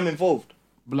 That don't mean I'm involved.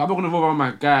 But I'm not gonna involve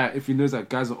my guy if he knows that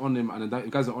guys are on him, and that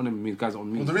guys are on him, it means guys are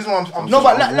on me. Well, the reason why I'm No,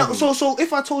 but I'm involved. so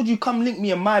if I told you come link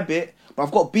me in my bit, but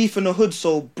I've got beef in the hood,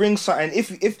 so bring something.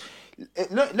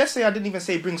 Let's say I didn't even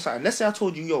say bring something. Let's say I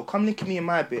told you, yo, come link me in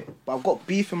my bit, but I've got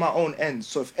beef in my own end.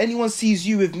 So if anyone sees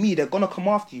you with me, they're gonna come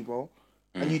after you, bro.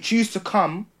 And you choose to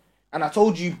come, and I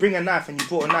told you bring a knife, and you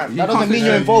brought a knife. That doesn't mean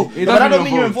you're involved. It But that doesn't don't mean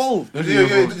mean you're you're involved.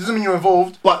 involved. it doesn't mean you're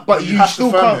involved. But you have to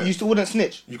still firm can't. it. You still wouldn't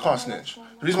snitch. You can't snitch.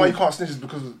 The reason why you can't snitch is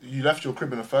because you left your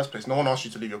crib in the first place. No one asked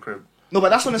you to leave your crib. No, but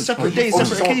that's on a separate day, Obviously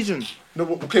separate someone- occasion. No,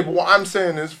 but, okay, but what I'm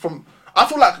saying is I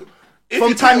feel like if From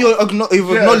you time do- you've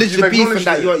acknowledged you've the beef and acknowledged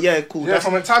that it. you're cool. Yeah,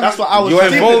 from the time that's you- what I was You're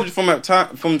saying.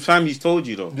 involved from time he's told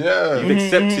you though. Yeah. You've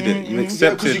accepted it. You've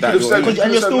accepted you that. could've you're said- in. And you're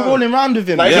could've still said no. rolling around with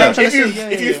him. Like, You know what I'm if trying you to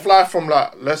say? if you fly from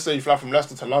let's say you fly from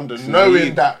Leicester to London,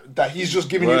 knowing that he's just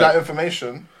giving you Right. that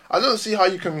information, I don't see how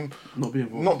you can Not be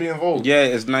involved. not be involved. Yeah,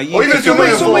 it's naive. Or even if you're not wait,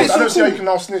 so involved, wait, I don't so see how cool. you can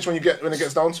now snitch when it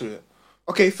gets down to it.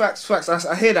 Okay, facts.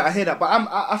 I hear that. But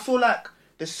I feel like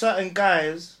there's certain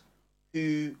guys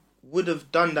who would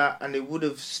have done that and they would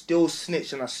have still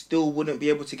snitched, and I still wouldn't be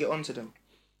able to get onto them.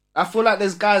 I feel like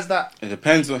there's guys that It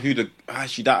depends on who the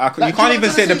actually that Like, you you can't know even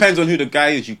what say I'm it depends on who the guy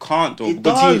is. You can't though. It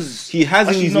Because does. he has in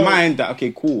Actually, his no. mind that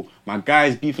okay, cool, my guy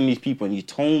is beefing these people, and you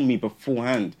told me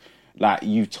beforehand, like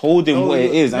you told him No, what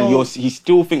it is, and no. he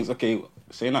still thinks okay,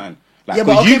 say nothing. Like, yeah,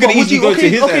 'cause but okay, you could but would easily you go to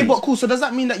his okay, end. but cool. So does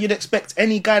that mean that you'd expect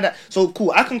any guy that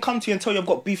cool? I can come to you and tell you I've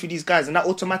got beef with these guys, and that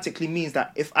automatically means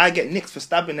that if I get nicked for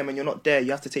stabbing them and you're not there, you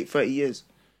have to take 30 years,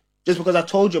 just because I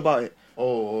told you about it.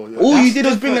 Oh, yeah. All That's you did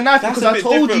was bring a different. knife That's because a I bit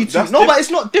told you different. to. That's No, but diff-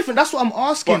 it's not different. That's what I'm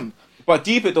asking. But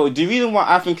deep it though, the reason why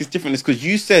I think it's different is because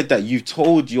you said that you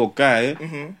told your guy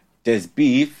there's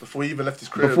beef Before he even left his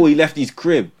crib. before he left his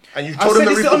crib. And you I told him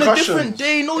said the it's on a repercussions. different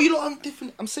day. No, you know I'm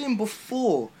different. I'm saying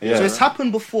before. Yeah. So it's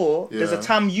happened before. There's Yeah. a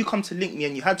time you come to link me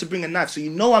and you had to bring a knife, so you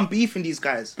know I'm beefing these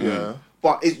guys. Yeah.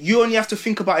 But you only have to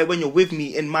think about it when you're with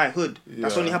me in my hood.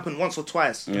 That's Yeah. only happened once or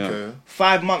twice. Yeah. Okay.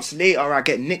 5 months later, I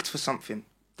get nicked for something.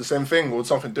 The same thing or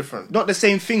something different. Not the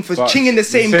same thing for But chinging the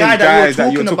same the same guy guys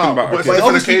that you're talking about. But it's a But different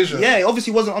obviously, occasion. yeah, it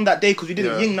obviously wasn't on that day because we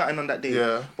didn't Yeah. ying nothing on that day.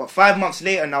 Yeah. But 5 months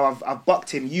later, now I've bucked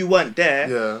him. You weren't there.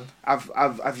 Yeah.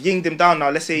 I've yinged him down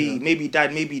now. Let's say maybe he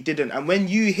died, maybe he didn't. And when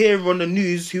you hear on the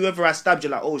news, whoever I stabbed,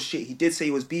 you're like, oh shit, he did say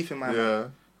he was beefing, man. Yeah.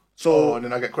 So And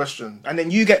then I get questioned. and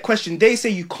then you get questioned. They say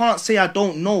you can't say I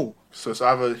don't know. So it's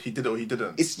either he did it or he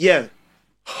didn't. It's yeah.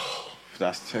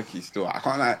 That's techie still. I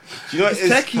can't like. Do you know what It's it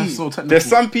is? techie. That's so technical. There's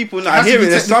some people. No, I Has to hear be it.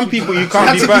 There's some technical. people you Has can't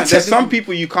to be be burnt. There's technical. some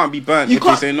people you can't be burnt. You if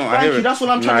can't. they say no. I Frankie, hear it. that's what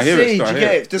I'm No, trying I to hear say. it. Do I you hear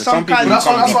get it. it? There's There's some people guys you you That's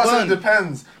can't why be I said burnt. it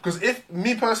depends. Because if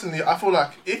me personally, I feel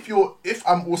like if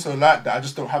I'm also like that, I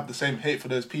just don't have the same hate for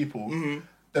those people.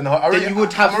 Then I already you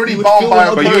would have- I'm already you would bound feel by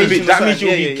an a But obligation. you'll be, that Yeah, means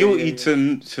you'll yeah, be yeah, guilty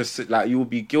yeah, to like you'll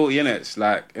be guilty in it. It's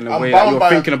like in a I'm way that bound you're by-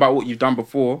 thinking about what you've done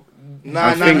before. Nah.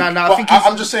 I think- I But think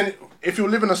I'm just saying, if you're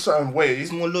living a certain way,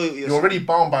 it's more loyalty. you're already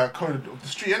bound by a code of the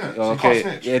street, innit? So you can't Okay,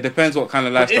 snitch. yeah, it depends what kind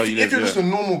of But lifestyle if you live. you're just a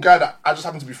normal guy that I just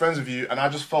happen to be friends with you, and I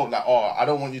just felt like, oh, I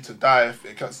don't want you to die if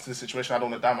it gets to this situation, I don't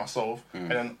want to die myself,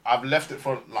 and then I've left it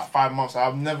for like 5 months,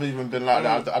 I've never even been like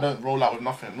that, I don't roll out with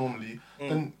nothing normally,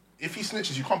 then if he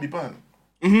snitches, you can't be burnt.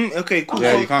 Okay, cool.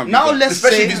 Yeah, So you can't be now burnt. let's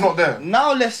Especially say if he's not there.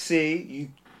 Now let's say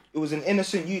it was an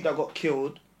innocent youth that got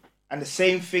killed, and the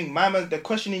same thing. My man, they're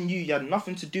questioning you. You had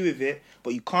nothing to do with it,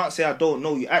 but you can't say I don't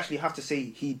know. You actually have to say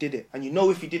he did it, and you know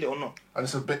if he did it or not. And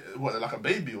it's like a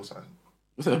baby or something.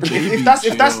 If that's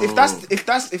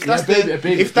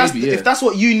baby, yeah. if that's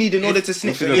what you need in order to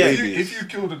snitch, if it's a yeah. baby. If you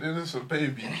killed an innocent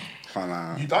baby,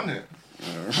 Kinda- you done it.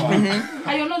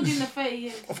 And you're not doing the 30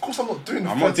 years. Of course I'm not doing the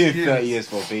I'm not doing 30 30 years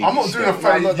for a baby. I'm not doing a 30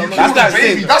 I'm You not- killed that's a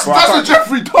baby. it. That's Bro, I a can't-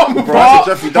 Jeffrey Dahmer, Bro, bro. that's a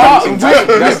Jeffrey Dahmer thing.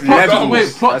 That's plot levels.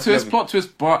 twist, That's levels. plot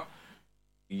twist, but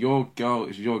your girl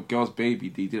is your girl's baby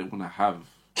that you didn't want to have.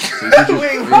 So you just,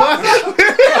 Wait, what?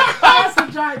 That's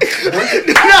a drag.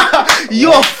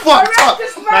 You're fucked up.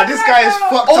 Arrest this man Nah, this guy is right now.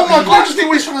 fucked Oh up. my god, just think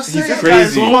what he's trying to say. This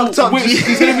crazy. guy is fucked up. wait, G.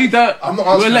 he's telling me that I'm not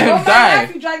we'll answering let that. him Oh, die. man,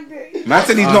 if you dragged it. Man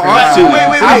said he's not Okay. answering. Wait,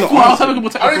 wait, I wait. thought I was having a I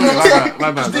don't even My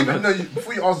understand. bad, Just my even bad. though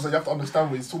before you answer, you have to understand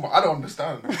what he's talking about. I don't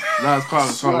understand. Nah, it's calm,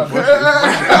 it's calm.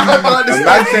 The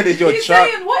man said it's your He's child.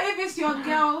 saying, what if it's your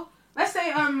girl? Let's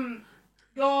say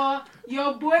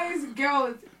your boy's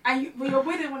girl, and your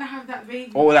boy didn't want to have that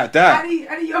baby. Oh, like that.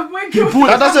 And your boy killed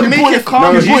That doesn't make it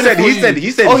calm. No, He he bought said it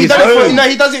for you. Oh, he his done it for own. no.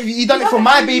 He does it. He done it for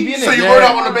my baby, innit? So you Yeah. wrote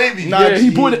out on the baby. Nah, Yeah, he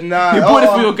G, bought it. nah. He bought it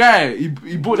for Oh. your guy.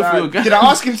 He bought it for your guy. Did I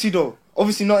ask him to though?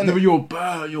 Obviously not in No, the. but you're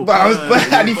bad. You're But I was,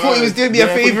 bad. and he thought he was doing me a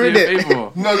favour,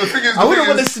 innit? No, the thing is, I wouldn't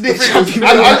want to snitch.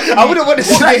 I wouldn't want to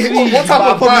snitch. What type of but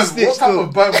I'll probably bird? snitch What type still.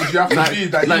 of bird would you have to be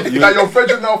that your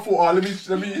friend now thought, oh, let me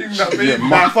him that baby.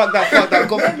 Nah, fuck that.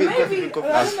 God Then forbid. maybe, God I forbid. don't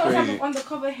That's know, have crazy. an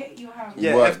undercover hit you have.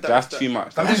 Yeah, What? F that, That's F that. too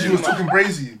much. That means you was talking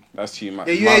brazy. That's too much.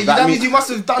 Yeah, Man, that means means- you must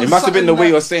have done. It must have been the way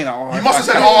something you're saying. Oh, You must have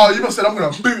said, oh, you must have said, I'm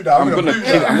gonna boot that. I'm gonna boot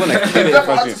kill it. that. I'm gonna kill it. You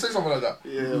never had to Fuck say something like that.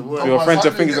 Yeah, For well, your friend I to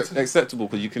didn't think get it's to- acceptable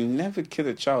because you can never kill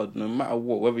a child no matter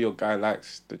what, whether your guy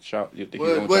likes the child. His own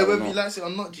child or whether not. he likes it or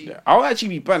not, G. Yeah, I'll actually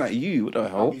be burnt at you. What the I'll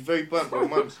hell? be very burnt, bro,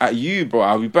 man. At you, bro.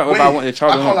 I'll be burnt Wait, whether I want the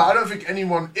child I or can't not. lie, I don't think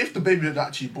anyone, if the baby had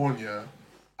actually born, yeah,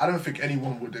 I don't think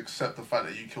anyone would accept the fact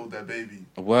that you killed their baby.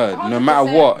 Word. No 100%. matter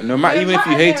what. No matter No even if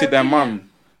you matter hated their their mum.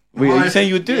 Wait, are you saying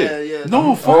you would do it? Yeah, yeah.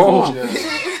 No, fuck Oh. off. Yeah.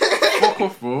 Fuck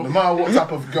off, No bro. matter what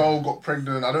type of girl got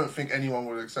pregnant, I don't think anyone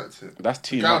would accept it. That's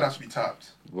too The guy would much. have to be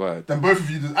tapped. Word. Then both of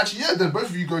you, then both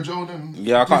of you go jail then.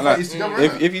 Yeah, I can't do like. 30s together,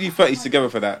 If innit? you do 30s together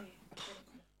for that,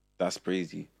 that's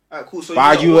crazy. Alright, cool. So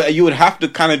But you you would have to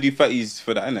kind of do 30s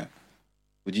for that, innit?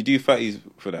 Would you do 30s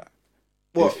for that?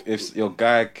 What? If your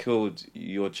guy killed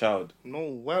your child? No,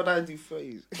 why would I do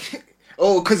 30s?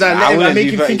 Oh, because I Nah, let him, I wouldn't make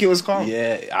do him 30s. think it was calm.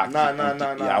 Yeah. Nah.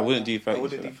 Yeah, I wouldn't do 30s. I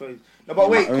wouldn't for do that. 30s. No, but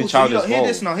wait, My own cool. So child you lot, is hear whole.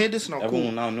 this now. Hear this now. Everyone will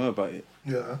Cool. now know about it.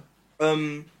 Yeah.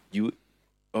 You.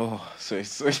 Oh, sorry.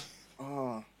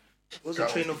 What was the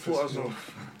train of thought I was on?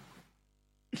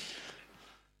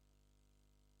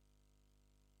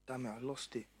 Damn it, I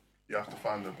lost it. You have to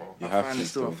find it, bro. You I'll have find to it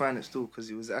still. I'll still. find it still because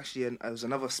it was actually it was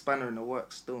another spanner in the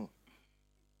works still.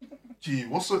 Gee,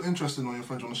 what's so interesting on your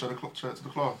friend? Do you want to share it to the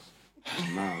class?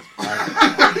 Nah, it's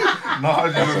No,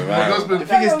 I alright. The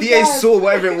thing is, DA saw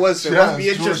whatever it was, so it Yeah, must be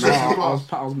sure, interesting. sure.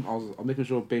 I was making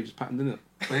sure Babe is patterned in it.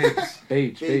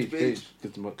 Babes. Beige.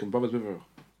 Because my brother's with her.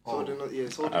 So they're not- yeah,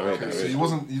 it's all I read Okay, it. so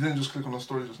you didn't just click on the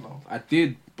story just now. I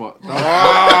did, but Oh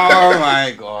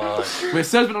my god. wait,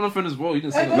 Sarah's been on her friend as well. You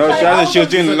didn't say that. No, she hasn't. She was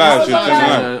doing the live. She was doing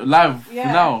the live. Live Yeah.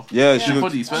 for now. Yeah, Yeah. she was.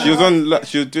 Funny, swear. She was on.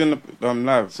 She was doing the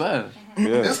live. Swear. Yeah,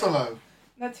 Insta live.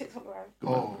 No TikTok live.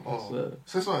 Oh.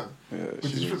 Say so. yeah. Wait,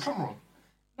 did She you flip was. camera?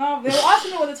 No, they were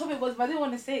asking me what the topic was, but I didn't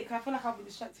want to say it because I feel like I'll be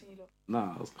distracting you. Though.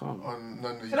 Nah, that's calm.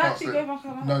 No, you Should I can't actually say. go back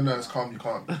on? No, it's calm. You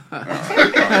can't. No,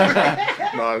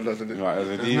 Right, there's a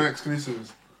There's no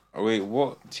exclusives. Oh, wait,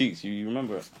 what cheeks? You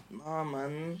remember it? Nah,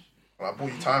 man. I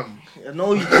bought you time. I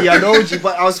know you,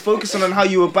 but I was focusing on how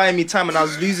you were buying me time and I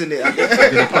was losing it. I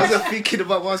wasn't thinking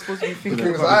about what I was supposed to be thinking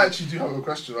Because about. I actually do have a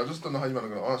question. I just don't know how you man are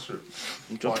gonna answer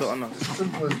it. Drop it on It's us. as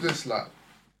simple as this, like.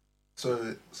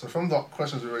 So from the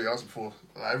questions we already asked before,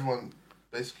 like, everyone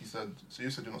basically said. So you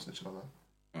said you're not snitching on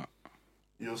that.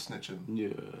 You're snitching. Yeah.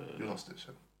 You're not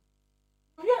snitching.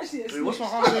 Are you actually a Wait, what's my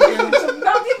snitch? answer again?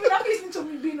 Now people listening to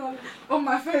me being on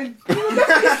my phone. You will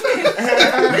definitely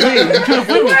snitch. Wait, you could've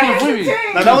put me, you could've put me.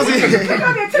 Nah, that was I it.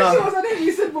 can't get text was on it.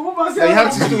 You said, but what about Yeah,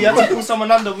 you had to pull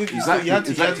someone under with you. Exactly, You had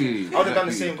to. exactly. I would have done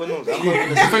the same. God knows. I'm not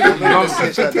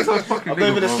I'm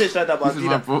going to snitch like that. But I This is do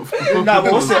my that. bro. Nah,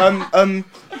 but what's it?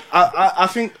 I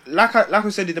think like I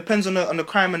said, it depends on the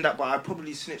crime and that. But I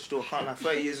probably snitched or can't. Like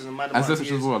 30 years is a mad And amount of snitch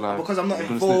years. as well, like, Because I'm not you're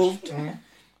gonna involved. snitch.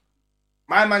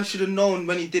 My man should have known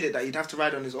when he did it that he'd have to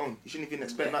ride on his own. He shouldn't even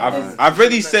expect nothing. I've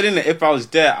already said in it. If I was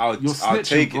there, I'll You're snitching,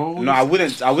 take bro. it. No, I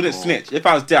wouldn't. I wouldn't Oh. snitch. If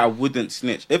I was there, I wouldn't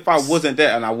snitch. If I wasn't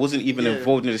there and I wasn't even Yeah.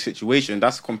 involved in the situation,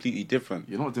 that's completely different.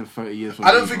 You're not doing 30 years for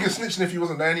I don't me, think bro. you're snitching if you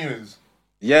wasn't there anyways.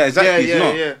 Yeah, exactly. Yeah, it's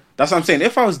not. yeah. That's what I'm saying.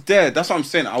 If I was there, that's what I'm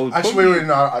saying. I would. Actually, probably, wait,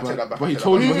 no, I take that back. But I he take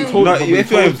told that you, back. he told No, you.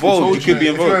 if you're involved, you could be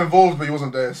If involved. you're involved but you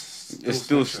wasn't there, It's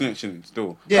still snitching.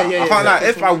 Still. Yeah. I can't lie.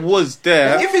 If I was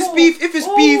there, If it's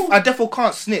beef, I definitely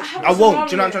can't snitch. have I a won't. Do you know what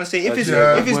scenario. I'm trying to say? If it's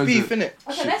Yeah. if it's What is beef, it? innit?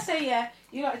 Okay, let's say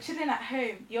you're like chilling at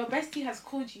home. Your bestie has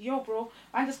called you, yo, bro.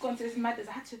 I just got into this madness.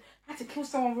 I had to kill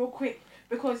someone real quick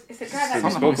because it's a guy that. We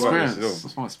That's spoke my about this, experience. though.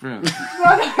 That's my experience.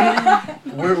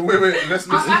 Wait, let's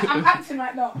I'm acting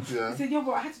right now. Yeah. He said, yo,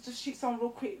 bro, I had to just shoot someone real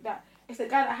quick that it's a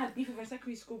guy that had beef with in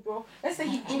secondary school, bro. Let's say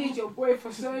he bullied your boy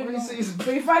for so long, but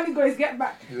he finally got his get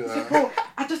back. He said, bro,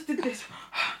 I just did this.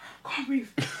 Can't breathe.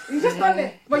 You just done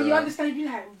it. But you understand, you be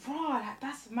like, raw, like,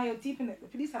 that's my, you're deep in it. The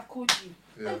police have called you.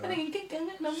 And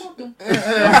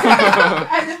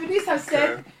the police have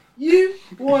said, you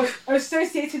was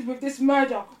associated with this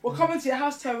murder. We're coming to your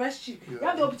house to arrest you. You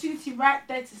have the opportunity right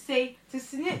there to say, to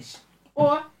snitch.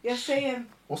 Or you're saying...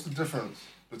 What's the difference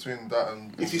between that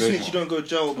and... If you snitch, you don't go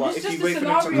jail, but It's if you just wait a for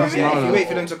them to come, scenario, if you wait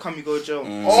for them to come, you go jail.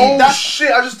 Oh, that's-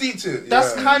 shit, I just deeped it.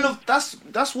 That's kind of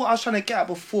that's what I was trying to get at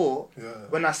before Yeah.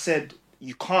 when I said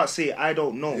you can't say I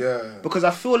don't know. Yeah. Because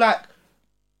I feel like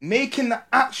making the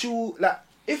actual like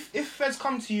if feds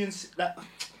come to you and like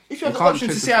if you have the can't option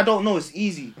to twist say it. I don't know, it's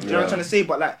easy. Do you know what I'm trying to say?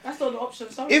 But like That's not the option,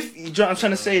 sorry. if you know what I'm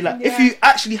trying to say, like if Yeah. you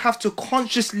actually have to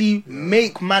consciously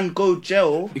make man go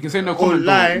jail, You can say no or comment,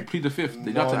 lie. but plead the fifth.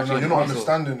 They No, have to no, actually you're not answer.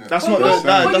 understanding it. that's But not your,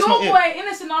 that's but not your it. boy, in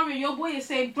a scenario, your boy is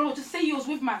saying, bro, just say you was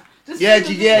with man. Just Yeah, say you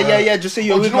was yeah, with yeah, man. yeah. Just say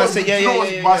you're Well, with do you man. know Say what- yeah, do you know yeah,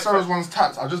 what's yeah, by yeah. Sarah's one's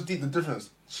tax? I just deep the difference.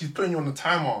 She's putting you on the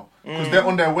timer because they're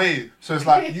on their way. So it's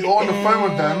like you're on the phone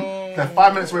with them. They're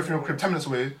 5 minutes away from your crib, 10 minutes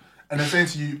away, and they're saying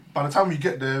to you, by the time you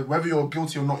get there, whether you're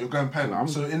guilty or not, you're going pen.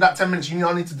 So in that 10 minutes, you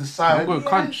now need to decide. I'm going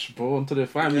crunch, bro, until they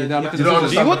find me. They have to You don't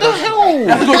decision. understand. What the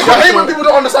hell? I hate when people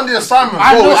don't understand the assignment.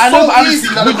 I Bro, know, it's I know, so but I'm easy.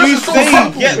 just- Like, Would the you question's so say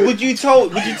simple. yeah? Would you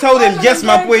tell them yes,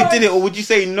 my boy did it, or would you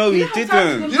say no, he You don't have time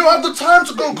didn't? to- You don't have the time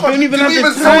to go crunch. don't even You have the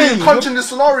didn't even tell time. you crunch in this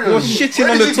scenario. You're shitting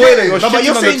Where on did the you toilet. get it? You're No, but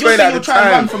you're shitting on saying the toilet at you'll the try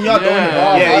and run time. from yard, don't Yeah. you?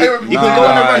 I Yeah, hate you when can people- go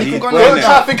on a run. You can go on a Don't run.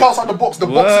 try to think outside the box. The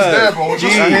box is there, bro.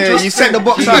 Just, You set the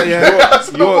box out, yeah.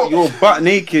 You're butt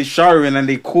naked showering and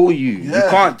they call you. You Yeah.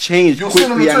 can't change You're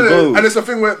sitting on quickly the and toilet, go. and it's a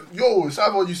thing where, yo, it's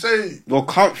either you say, You're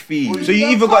comfy. So you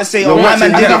either got to say, You're oh, my watching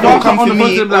man did it, it, don't come on for the me, phone or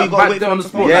to you them, got like, to back wait there for on him the to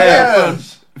spot. come. like, Yeah.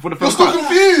 for the you're first still time.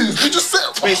 confused. You just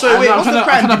said, Wait, so wait, I'm what's trying the to-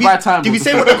 crime? I'm trying to buy time Did we with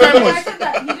say the what the crime Yeah, I was? said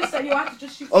that. You just said you have to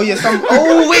just shoot. Oh, yes,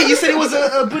 oh, wait, you said it was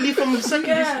a bully from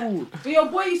secondary Yeah. school. But your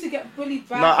boy used to get bullied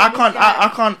back. No, I can't,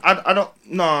 I don't,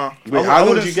 nah. Wait, how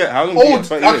long did you get? How long did you oh, get?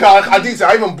 30 okay, years? I did say,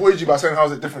 I even buoyed you by saying,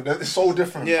 how's it different? It's so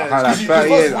different. Yeah. I had Because that you 30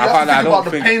 years. I have to had that. I think don't about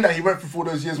the think. pain that he went through for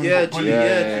those years when Yeah, he got bullied.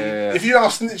 Yeah. If you now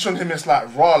snitch on him, it's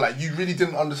like raw, like you really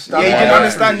didn't understand. Yeah, you how didn't it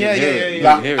understand, happened.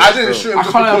 yeah. Like, hear it I didn't still. shoot him I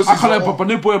just can't, because I he's can't, like, but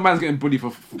no boy man's getting bullied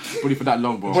for that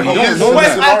long, bro. But You he don't is. know What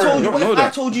if that. I told You you? don't What know if I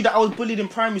that. told you that I was bullied in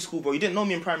primary school, bro? You didn't know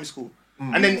me in primary school,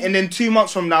 and then 2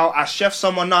 months from now, I chef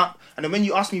someone up, and then when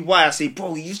you ask me why, I say,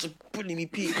 bro, you used to bully me,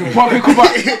 Pete. But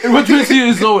when 20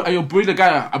 years old and you're bullying a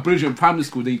guy, I bullied you in primary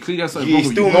school, then you clearly have something He wrong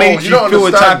with still you. No, made you you don't feel a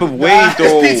understand. type of way,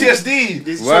 though. It's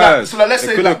PTSD. Word. So like, let's It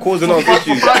say could have caused a lot of for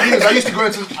issues. 5 years, I used to go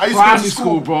into Primary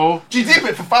school, bro. G deep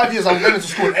it for 5 years. I was going into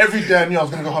school and every day I knew I was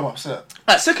going to go home upset.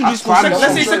 Like secondary That's school, primary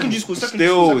let's say school. secondary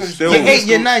school, Still. Year 8,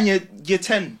 year 9, year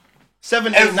 10.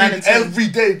 7, 8, 9, and 10. Every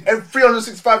day, every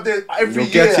 365 days, every You're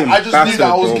year, getting I just battered, knew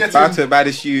that I was bro. getting, Battered by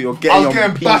the shoe. You're I getting was your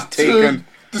getting piece battered, taken.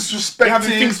 You're having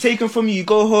things disrespected. taken from you. You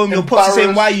go home, your pops are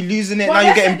saying, why are you losing it? Well, now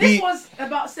you're listen, getting beat. This was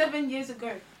about 7 years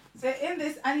ago. So in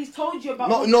this, and he's told you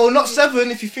about. No, not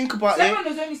 7 if you think about it. 7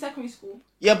 was only secondary school.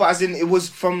 Yeah, but as in, it was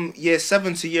from year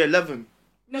 7 to year 11.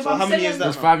 No, So but I'm how many saying- years It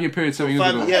was that? 5 year period, 7 years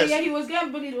 5 ago. years. Yeah, he was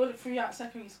getting bullied all throughout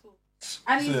secondary school.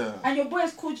 And he's, Yeah. and your boy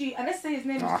has called you, and let's say his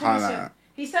name is I can't Thomason. lie.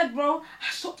 He said, bro,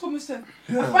 I shot Thomason.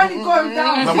 I finally got him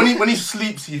down. Like when he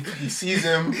sleeps, he sees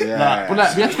him. Yeah. But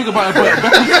like, we have to think about it.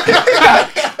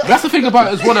 But that's the thing about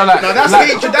it as well. Like, No, that's like,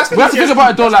 hatred, that's we have to think PTSD,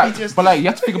 about it though. that's Like, PTSD. but like, you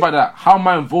have to think about that. How am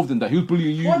I involved in that? He was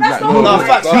bullying you. Well, that's like, not- No,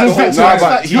 facts. He was victim. No,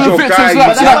 but he's He was your victim, guy. so You like,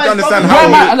 have that's to understand How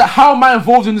am how. I? Like, how am I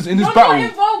involved in this You're not battle?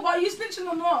 involved, but are you snitching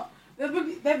or not?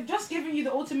 They've just given you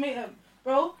the ultimatum,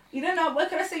 bro. You don't know. What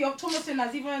can I say? Your Thomason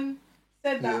has even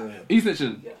said that. He's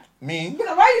snitching. Me.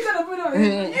 Why you said a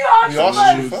video? You He asked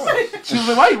asked you first. first. She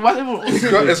was like, why?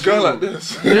 It's going like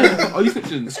this. Yeah, are you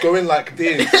snitching? It's going like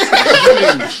this.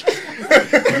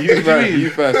 You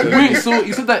first. Wait, so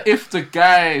you said that if the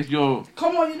guy, yo,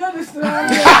 Come on, you know this.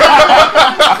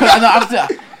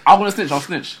 I want to snitch, I'll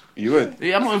snitch. You would.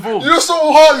 Yeah, I'm not involved. You're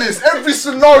so heartless. Every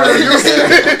scenario, you're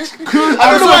snitching.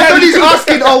 I don't know why he's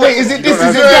asking, oh wait, is it this,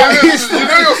 is it that? You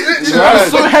know you're snitching. I'm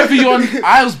so heavy on.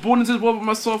 I was born into this world with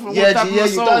myself. And Yeah, yeah,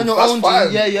 you got your That's own fine.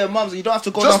 G. Yeah, mums, you don't have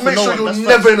to go Just down make for sure no you're one. That's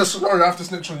never fine. in a scenario I have to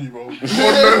snitch on you, bro. I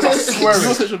swear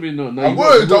You it. snitch on me? No, I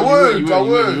would.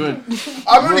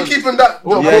 I'm only keeping that.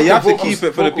 Yeah, you have to vocals- keep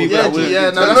it for the people Yeah, that would. yeah,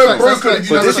 no, I that's know facts, broken. that's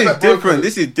You But know this is that different. broken.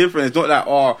 This is different. It's not like,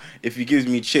 oh, if he gives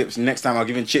me chips, next time I'll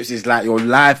give him chips. It's like your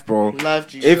life, bro. Life,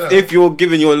 G. If you're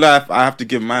giving your life, I have to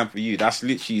give mine for you. That's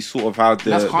literally sort of how the.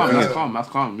 That's calm. the- That's calm. That's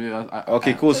calm. Yeah.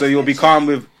 Okay, cool. So you'll be calm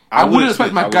with. I wouldn't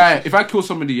expect snitch, my I would. guy. If I kill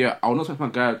somebody, yeah, I would not expect my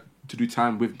guy to do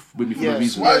time with me for Yeah. no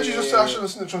reason. Why did you just say I shouldn't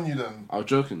snitch on you then? I was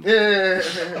joking. Yeah.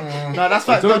 No, that's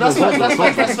fact. No, that's fact.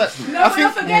 That's fact. No, but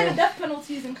don't forget the death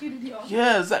penalty is included here.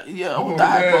 Yeah, exactly. Yeah, I Oh, would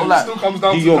die, yeah, bro. it Like, still comes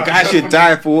down to Your that. guy should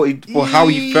die for how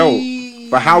he felt.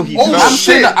 For how he Oh, felt. I'm shit.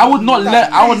 saying that I would not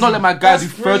let my guy That's do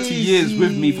 30 years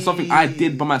with me for crazy. something I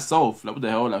did by myself. Like, what the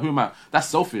hell? Like, who am I? That's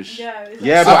selfish. Yeah,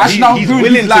 Yeah, So but actually now he's ruin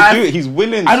willing his to life. do it. He's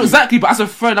willing. I know to. exactly, but as a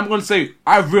friend, I'm gonna say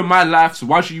I ruined my life. So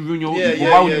why should you ruin your? Yeah,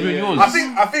 why would yeah, you ruin yeah. yours?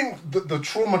 I think the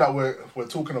trauma that we're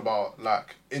talking about,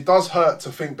 like, it does hurt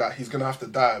to think that he's gonna have to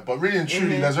die. But really and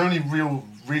truly, there's only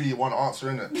really one answer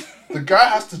in it. The guy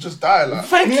has to just die. Like,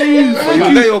 Thank you. You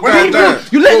let your guy die.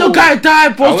 You let your guy die,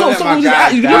 bro. I wouldn't So let my guy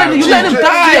you die, let him bro.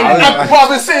 die. I've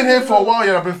been sitting here for a while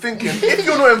and I've been thinking, if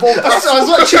you're not involved, I was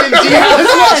watching it.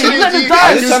 Let him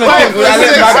die. I'm just trying to think, would I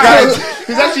let my guy?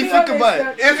 He's actually thinking about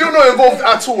it. if you're not involved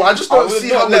at all, I just don't would see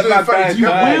not how we're let doing my guy things.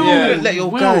 die. will. Yeah, let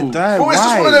your guy Will. die. Bro, it's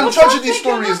just one of Why? them tragedy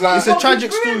stories. Like, It's a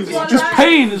tragic story, bro. Just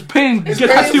pain. It's pain. Get a pain,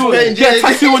 tattoo. it's pain, Get a yeah.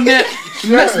 tattoo on there.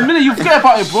 Next minute you forget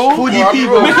about it, bro. 4DP,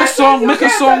 bro. Make a song. Make a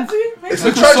song. it's a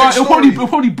Make a tragic song. story. It'll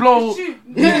probably blow.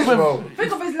 Yeah, bro.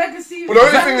 Think of his legacy. But the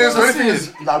only thing That's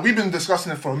is, like, we've been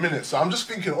discussing it for a minute, so I'm just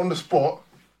thinking on the spot,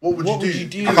 what would you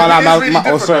do? I can't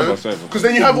lie, sorry. Because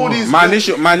then you have all these. My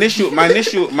initial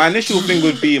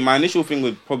thing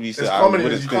would probably say It's I comedy.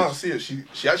 wouldn't You can't snitch. see it.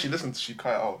 She actually listened. She cut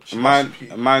it out. She My must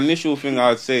repeat. my initial thing I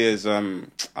would say is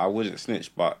I wouldn't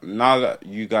snitch, but now that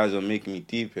you guys are making me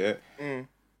deep it,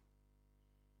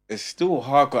 it's still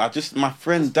hard. 'Cause my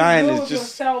friend dying is just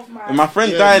yourself, man. my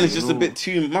friend Yeah, dying is just a bro. bit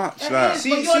too much. It Like is. See,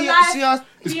 But your see, life see, how,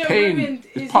 It's being pain. ruined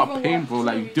It's is part of even pain, worse. bro.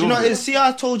 Like, you do you know? deal with it. See,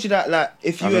 I told you that, like,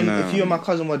 if I you don't and know. my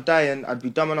cousin were dying, I'd be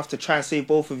dumb enough to try and save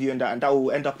both of you, and that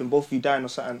will end up in both of you dying or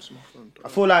something. I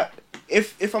feel like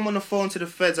if I'm on the phone to the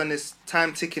feds and there's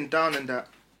time ticking down and that,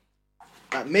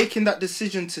 like, making that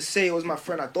decision to say it was my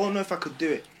friend, I don't know if I could do it.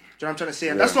 Do you know what I'm trying to say?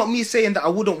 And that's not me saying that I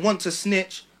wouldn't want to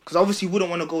snitch, because I obviously wouldn't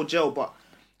want to go jail, but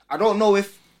I don't know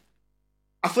if.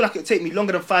 I feel like it'd take me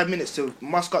longer than 5 minutes to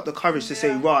muster up the courage to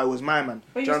say, "Right, it was my man."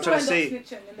 But Do you know you what still I'm trying end to up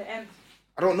say? snitching in the end.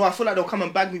 I don't know. I feel like they'll come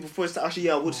and bag me before it's actually,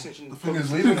 yeah, I would snitch. The thing is,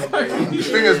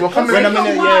 we're coming. When I'm in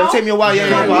it, yeah, it'll take me a while,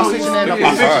 yeah, but I'll snitch in the end.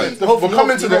 I think we're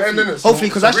coming to the end, innit? Hopefully,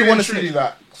 'cause I actually wanna really, snitch.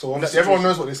 like, so obviously everyone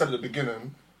knows what they said at the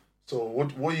beginning. So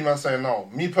what are you man saying now?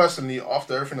 Me personally,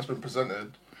 after everything that's been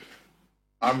presented,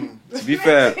 to be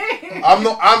fair, I'm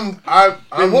not.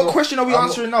 What not- question are we I'm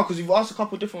answering now? Because you've asked a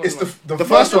couple different It's ones. the The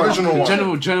first first one. original one.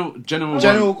 General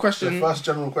General The question. first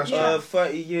general question.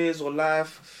 30 years or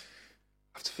life.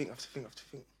 I have to think.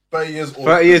 30 years or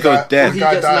 30 years the or guy- death. the guy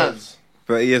He gets dies.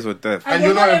 30 years or death. And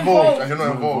you're not involved. And you're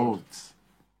not involved.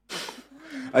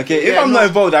 involved. Okay, if Yeah, I'm no. not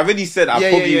involved, I already said I Yeah,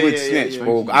 probably yeah, would yeah, snitch, yeah.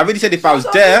 bro. I already said if I was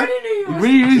So there. I already knew you were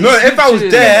Really? No, if I was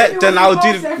snitching. there, then I would do.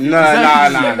 Exactly. Nah,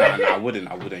 I wouldn't.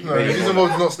 No, You if ain't he's involved.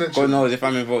 involved, he's not God snitching. knows if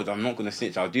I'm involved, I'm not gonna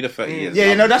snitch. I'll do the 30 years.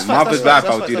 Yeah, no, that's facts, Mother's that's life,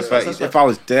 facts, I'll that's do the facts, 30. that's If facts. I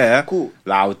was there, Cool.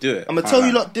 like, I would do it. I'm gonna tell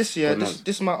you lot this year. God This knows.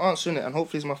 this is my answer in it, and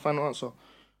hopefully it's my final answer.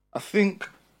 I think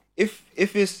if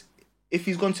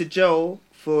he's gone to jail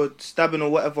for stabbing or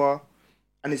whatever,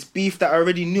 and it's beef that I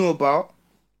already knew about,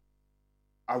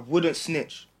 I wouldn't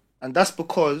snitch, and that's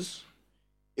because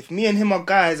if me and him are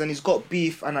guys and he's got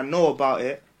beef and I know about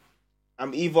it,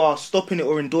 I'm either stopping it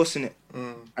or endorsing it.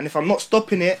 And if I'm not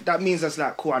stopping it, that means that's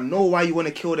like, cool, I know why you want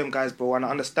to kill them guys, bro, and I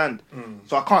understand.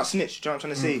 So I can't snitch, do you know what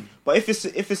I'm trying to say? But if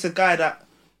it's a guy that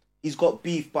he's got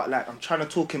beef, but like I'm trying to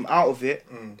talk him out of it,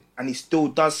 and he still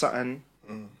does something,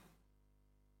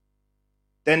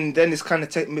 then it's kind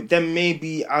of then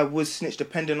maybe I would snitch,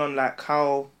 depending on like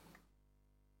how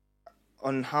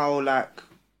like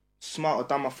smart or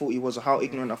dumb I thought he was, or how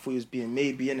ignorant I thought he was being.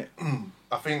 Maybe, innit?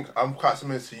 I think I'm quite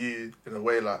similar to you in a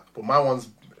way, like, but my one's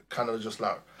kind of just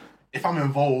like, if I'm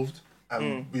involved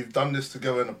and we've done this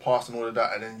together in the past and all of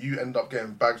that, and then you end up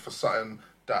getting bagged for something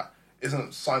that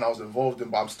isn't something I was involved in,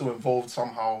 but I'm still involved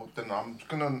somehow, then I'm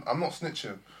not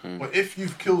snitching. But if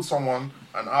you've killed someone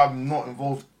and I'm not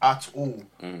involved at all,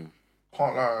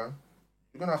 can't lie,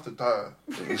 you're gonna have to die.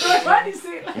 Why do you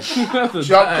say it like that? Because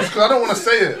I don't want to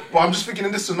say it, but I'm just thinking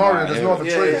in this scenario, there's no other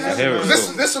yeah, choice. yeah. I hear it.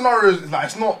 'Cause this scenario is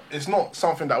like, it's not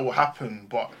something that will happen,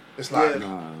 but it's like,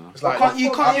 it's like, Can't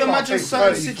you I imagine take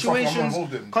certain 30 for something I'm not situations?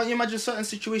 involved in. Can't you imagine certain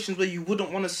situations where you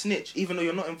wouldn't want to snitch even though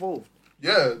you're not involved?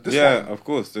 Yeah, this Yeah, one. of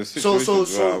course. There's So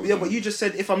situations where I yeah, but wouldn't. you just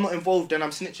said if I'm not involved, then I'm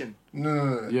snitching.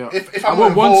 No. Yeah. If I I'm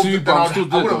wouldn't not want involved, to, then but I'm I still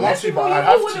doing wouldn't it. want to, but I I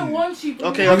have wouldn't to. want you.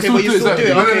 Okay, You okay, still but you do still do it.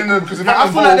 exactly. Okay. No, because if Nah, I'm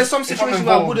I feel like there's some involved- if I'm situations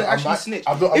where I involved, wouldn't I'm actually like- snitch.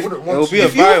 I wouldn't want It'll to. be a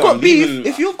If you've viral, got beef, leaving-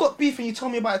 if you've got beef and you tell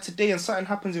me about it today and something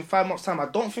happens in 5 months' time, I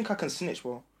don't think I can snitch,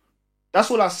 bro. That's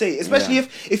all I say. Especially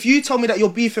if you tell me that you're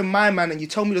beefing my man and you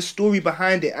tell me the story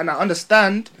behind it and I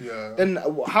understand, Yeah. then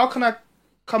how can I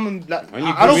come and like. When you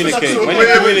I don't think that's communicate, when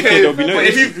you communicate, there'll be no But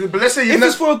issue. but let's say you if never.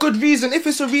 it's for a good reason, if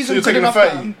it's a reason you're good taking enough,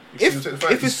 30. if You're taking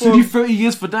 30. if it's So for you 30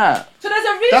 years for that. So there's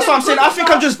a reason. that's what I'm saying. I think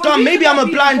I'm just done. Maybe I'm a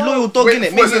blind loyal dog in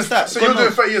it. Maybe it's that. So God you're doing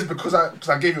knows. 30 years because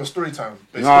I gave you a story time.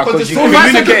 basically. Nah, Because because you the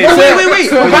story- communicated. Wait.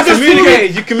 Because you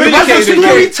communicated. You Because the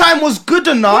communicated. story time was good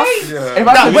enough Yeah. If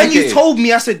I that when you communicated. told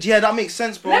me, I said, yeah, that makes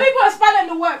sense, bro. Let me put a spanner in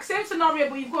the work. Same scenario,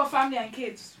 but you've got a family and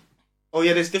kids. Oh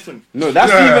yeah, there's different. No,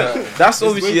 that's Yeah. even. That's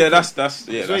obviously. way Yeah, different. that's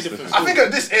very different. different. I think at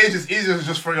this age it's easier to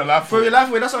just throw your life For away. your life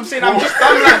away, that's what I'm saying. I'm just like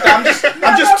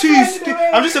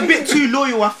that. I'm just a bit too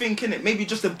loyal. I think, innit? Maybe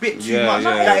just a bit too Yeah, much.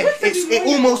 yeah. Like, it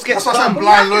almost gets That's what I'm done. saying,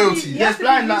 blind loyalty. Yes,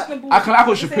 blind, like, I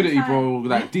got stupidity, bro.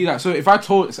 Like, do that. So if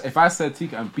I said,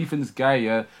 Tika, I'm beefing this guy,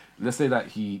 yeah. Let's say that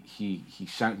he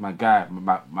shanked my guy,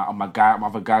 my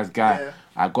other guy's guy. Yeah.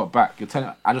 I got back. You're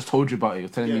telling. I just told you about it. You're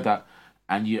telling me Yeah. that,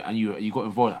 and you got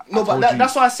involved. No, I but told you.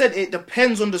 that's why I said it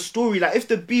depends on the story. Like, if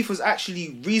the beef was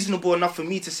actually reasonable enough for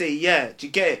me to say, yeah, do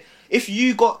you get it? If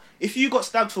you got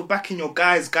stabbed for backing your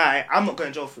guy's guy, I'm not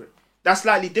going to jail for it. That's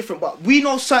slightly different. But we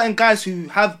know certain guys who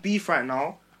have beef right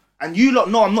now, and you lot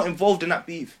know I'm not involved in that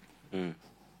beef.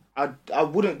 I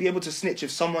wouldn't be able to snitch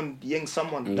if someone yinged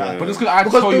someone. Yeah. But just because I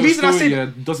Because told the you a reason I story, say- yeah,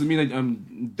 doesn't mean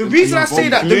that The reason I say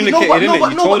that, Communicated,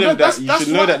 innit? You told him that that's you should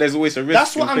know what- that there's always a risk.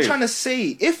 That's what in I'm place. trying to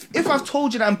say. If I've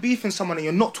told you that I'm beefing someone and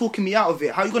you're not talking me out of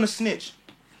it, how are you gonna snitch?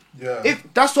 Yeah.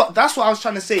 If that's what I was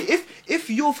trying to say. If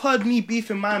you've heard me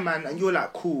beefing my man and you're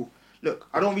like, cool, look,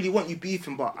 I don't really want you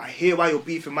beefing, but I hear why you're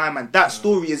beefing my man. That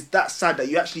story is that sad that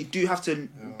you actually do have to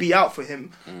be out for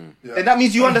him. Yeah. Then that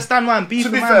means you understand why I'm To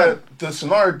beefing be my fair, man. the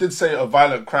scenario did say a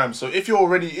violent crime. So if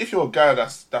you're a guy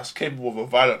that's capable of a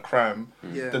violent crime,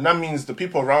 Yeah. then that means the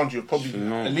people around you have probably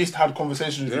know. at least had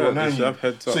conversations with Yeah, you or they known should you. have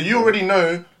heads up, So you bro. already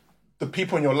know the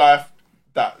people in your life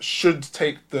that should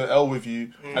take the L with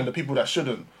you and the people that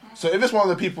shouldn't. So if it's one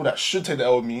of the people that should take the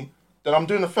L with me, then I'm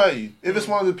doing a 30. If it's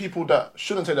one of the people that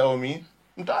shouldn't take the L with me,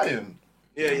 I'm dying.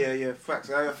 Yeah. Facts.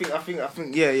 I think. I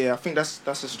think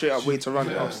that's a straight up way to run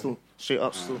it up. Still, straight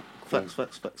up. Still, facts.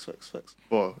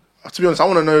 Well, to be honest, I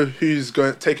want to know who's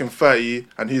taking 30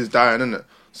 and who's dying, innit?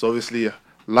 So obviously,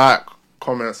 like,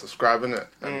 comment, subscribe, innit?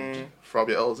 And throw up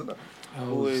your L's, innit?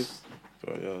 Always.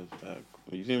 So, yeah,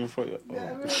 you didn't even thought you.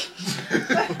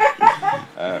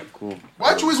 Cool.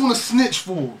 Why do you always want to snitch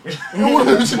for? I'm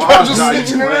just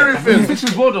snitching and everything.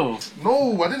 Snitching what though?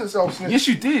 No, I didn't say I was snitching. Yes,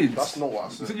 you did. That's not what I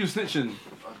You said said. you were snitching.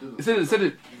 It said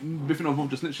it beefing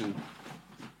involved just snitching.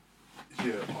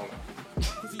 Yeah, hold on.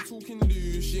 Cause he talking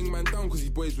loose, young man down cause he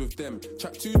boys with them.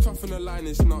 Chat too tough on the line,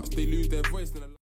 it's nuts, they lose their voice.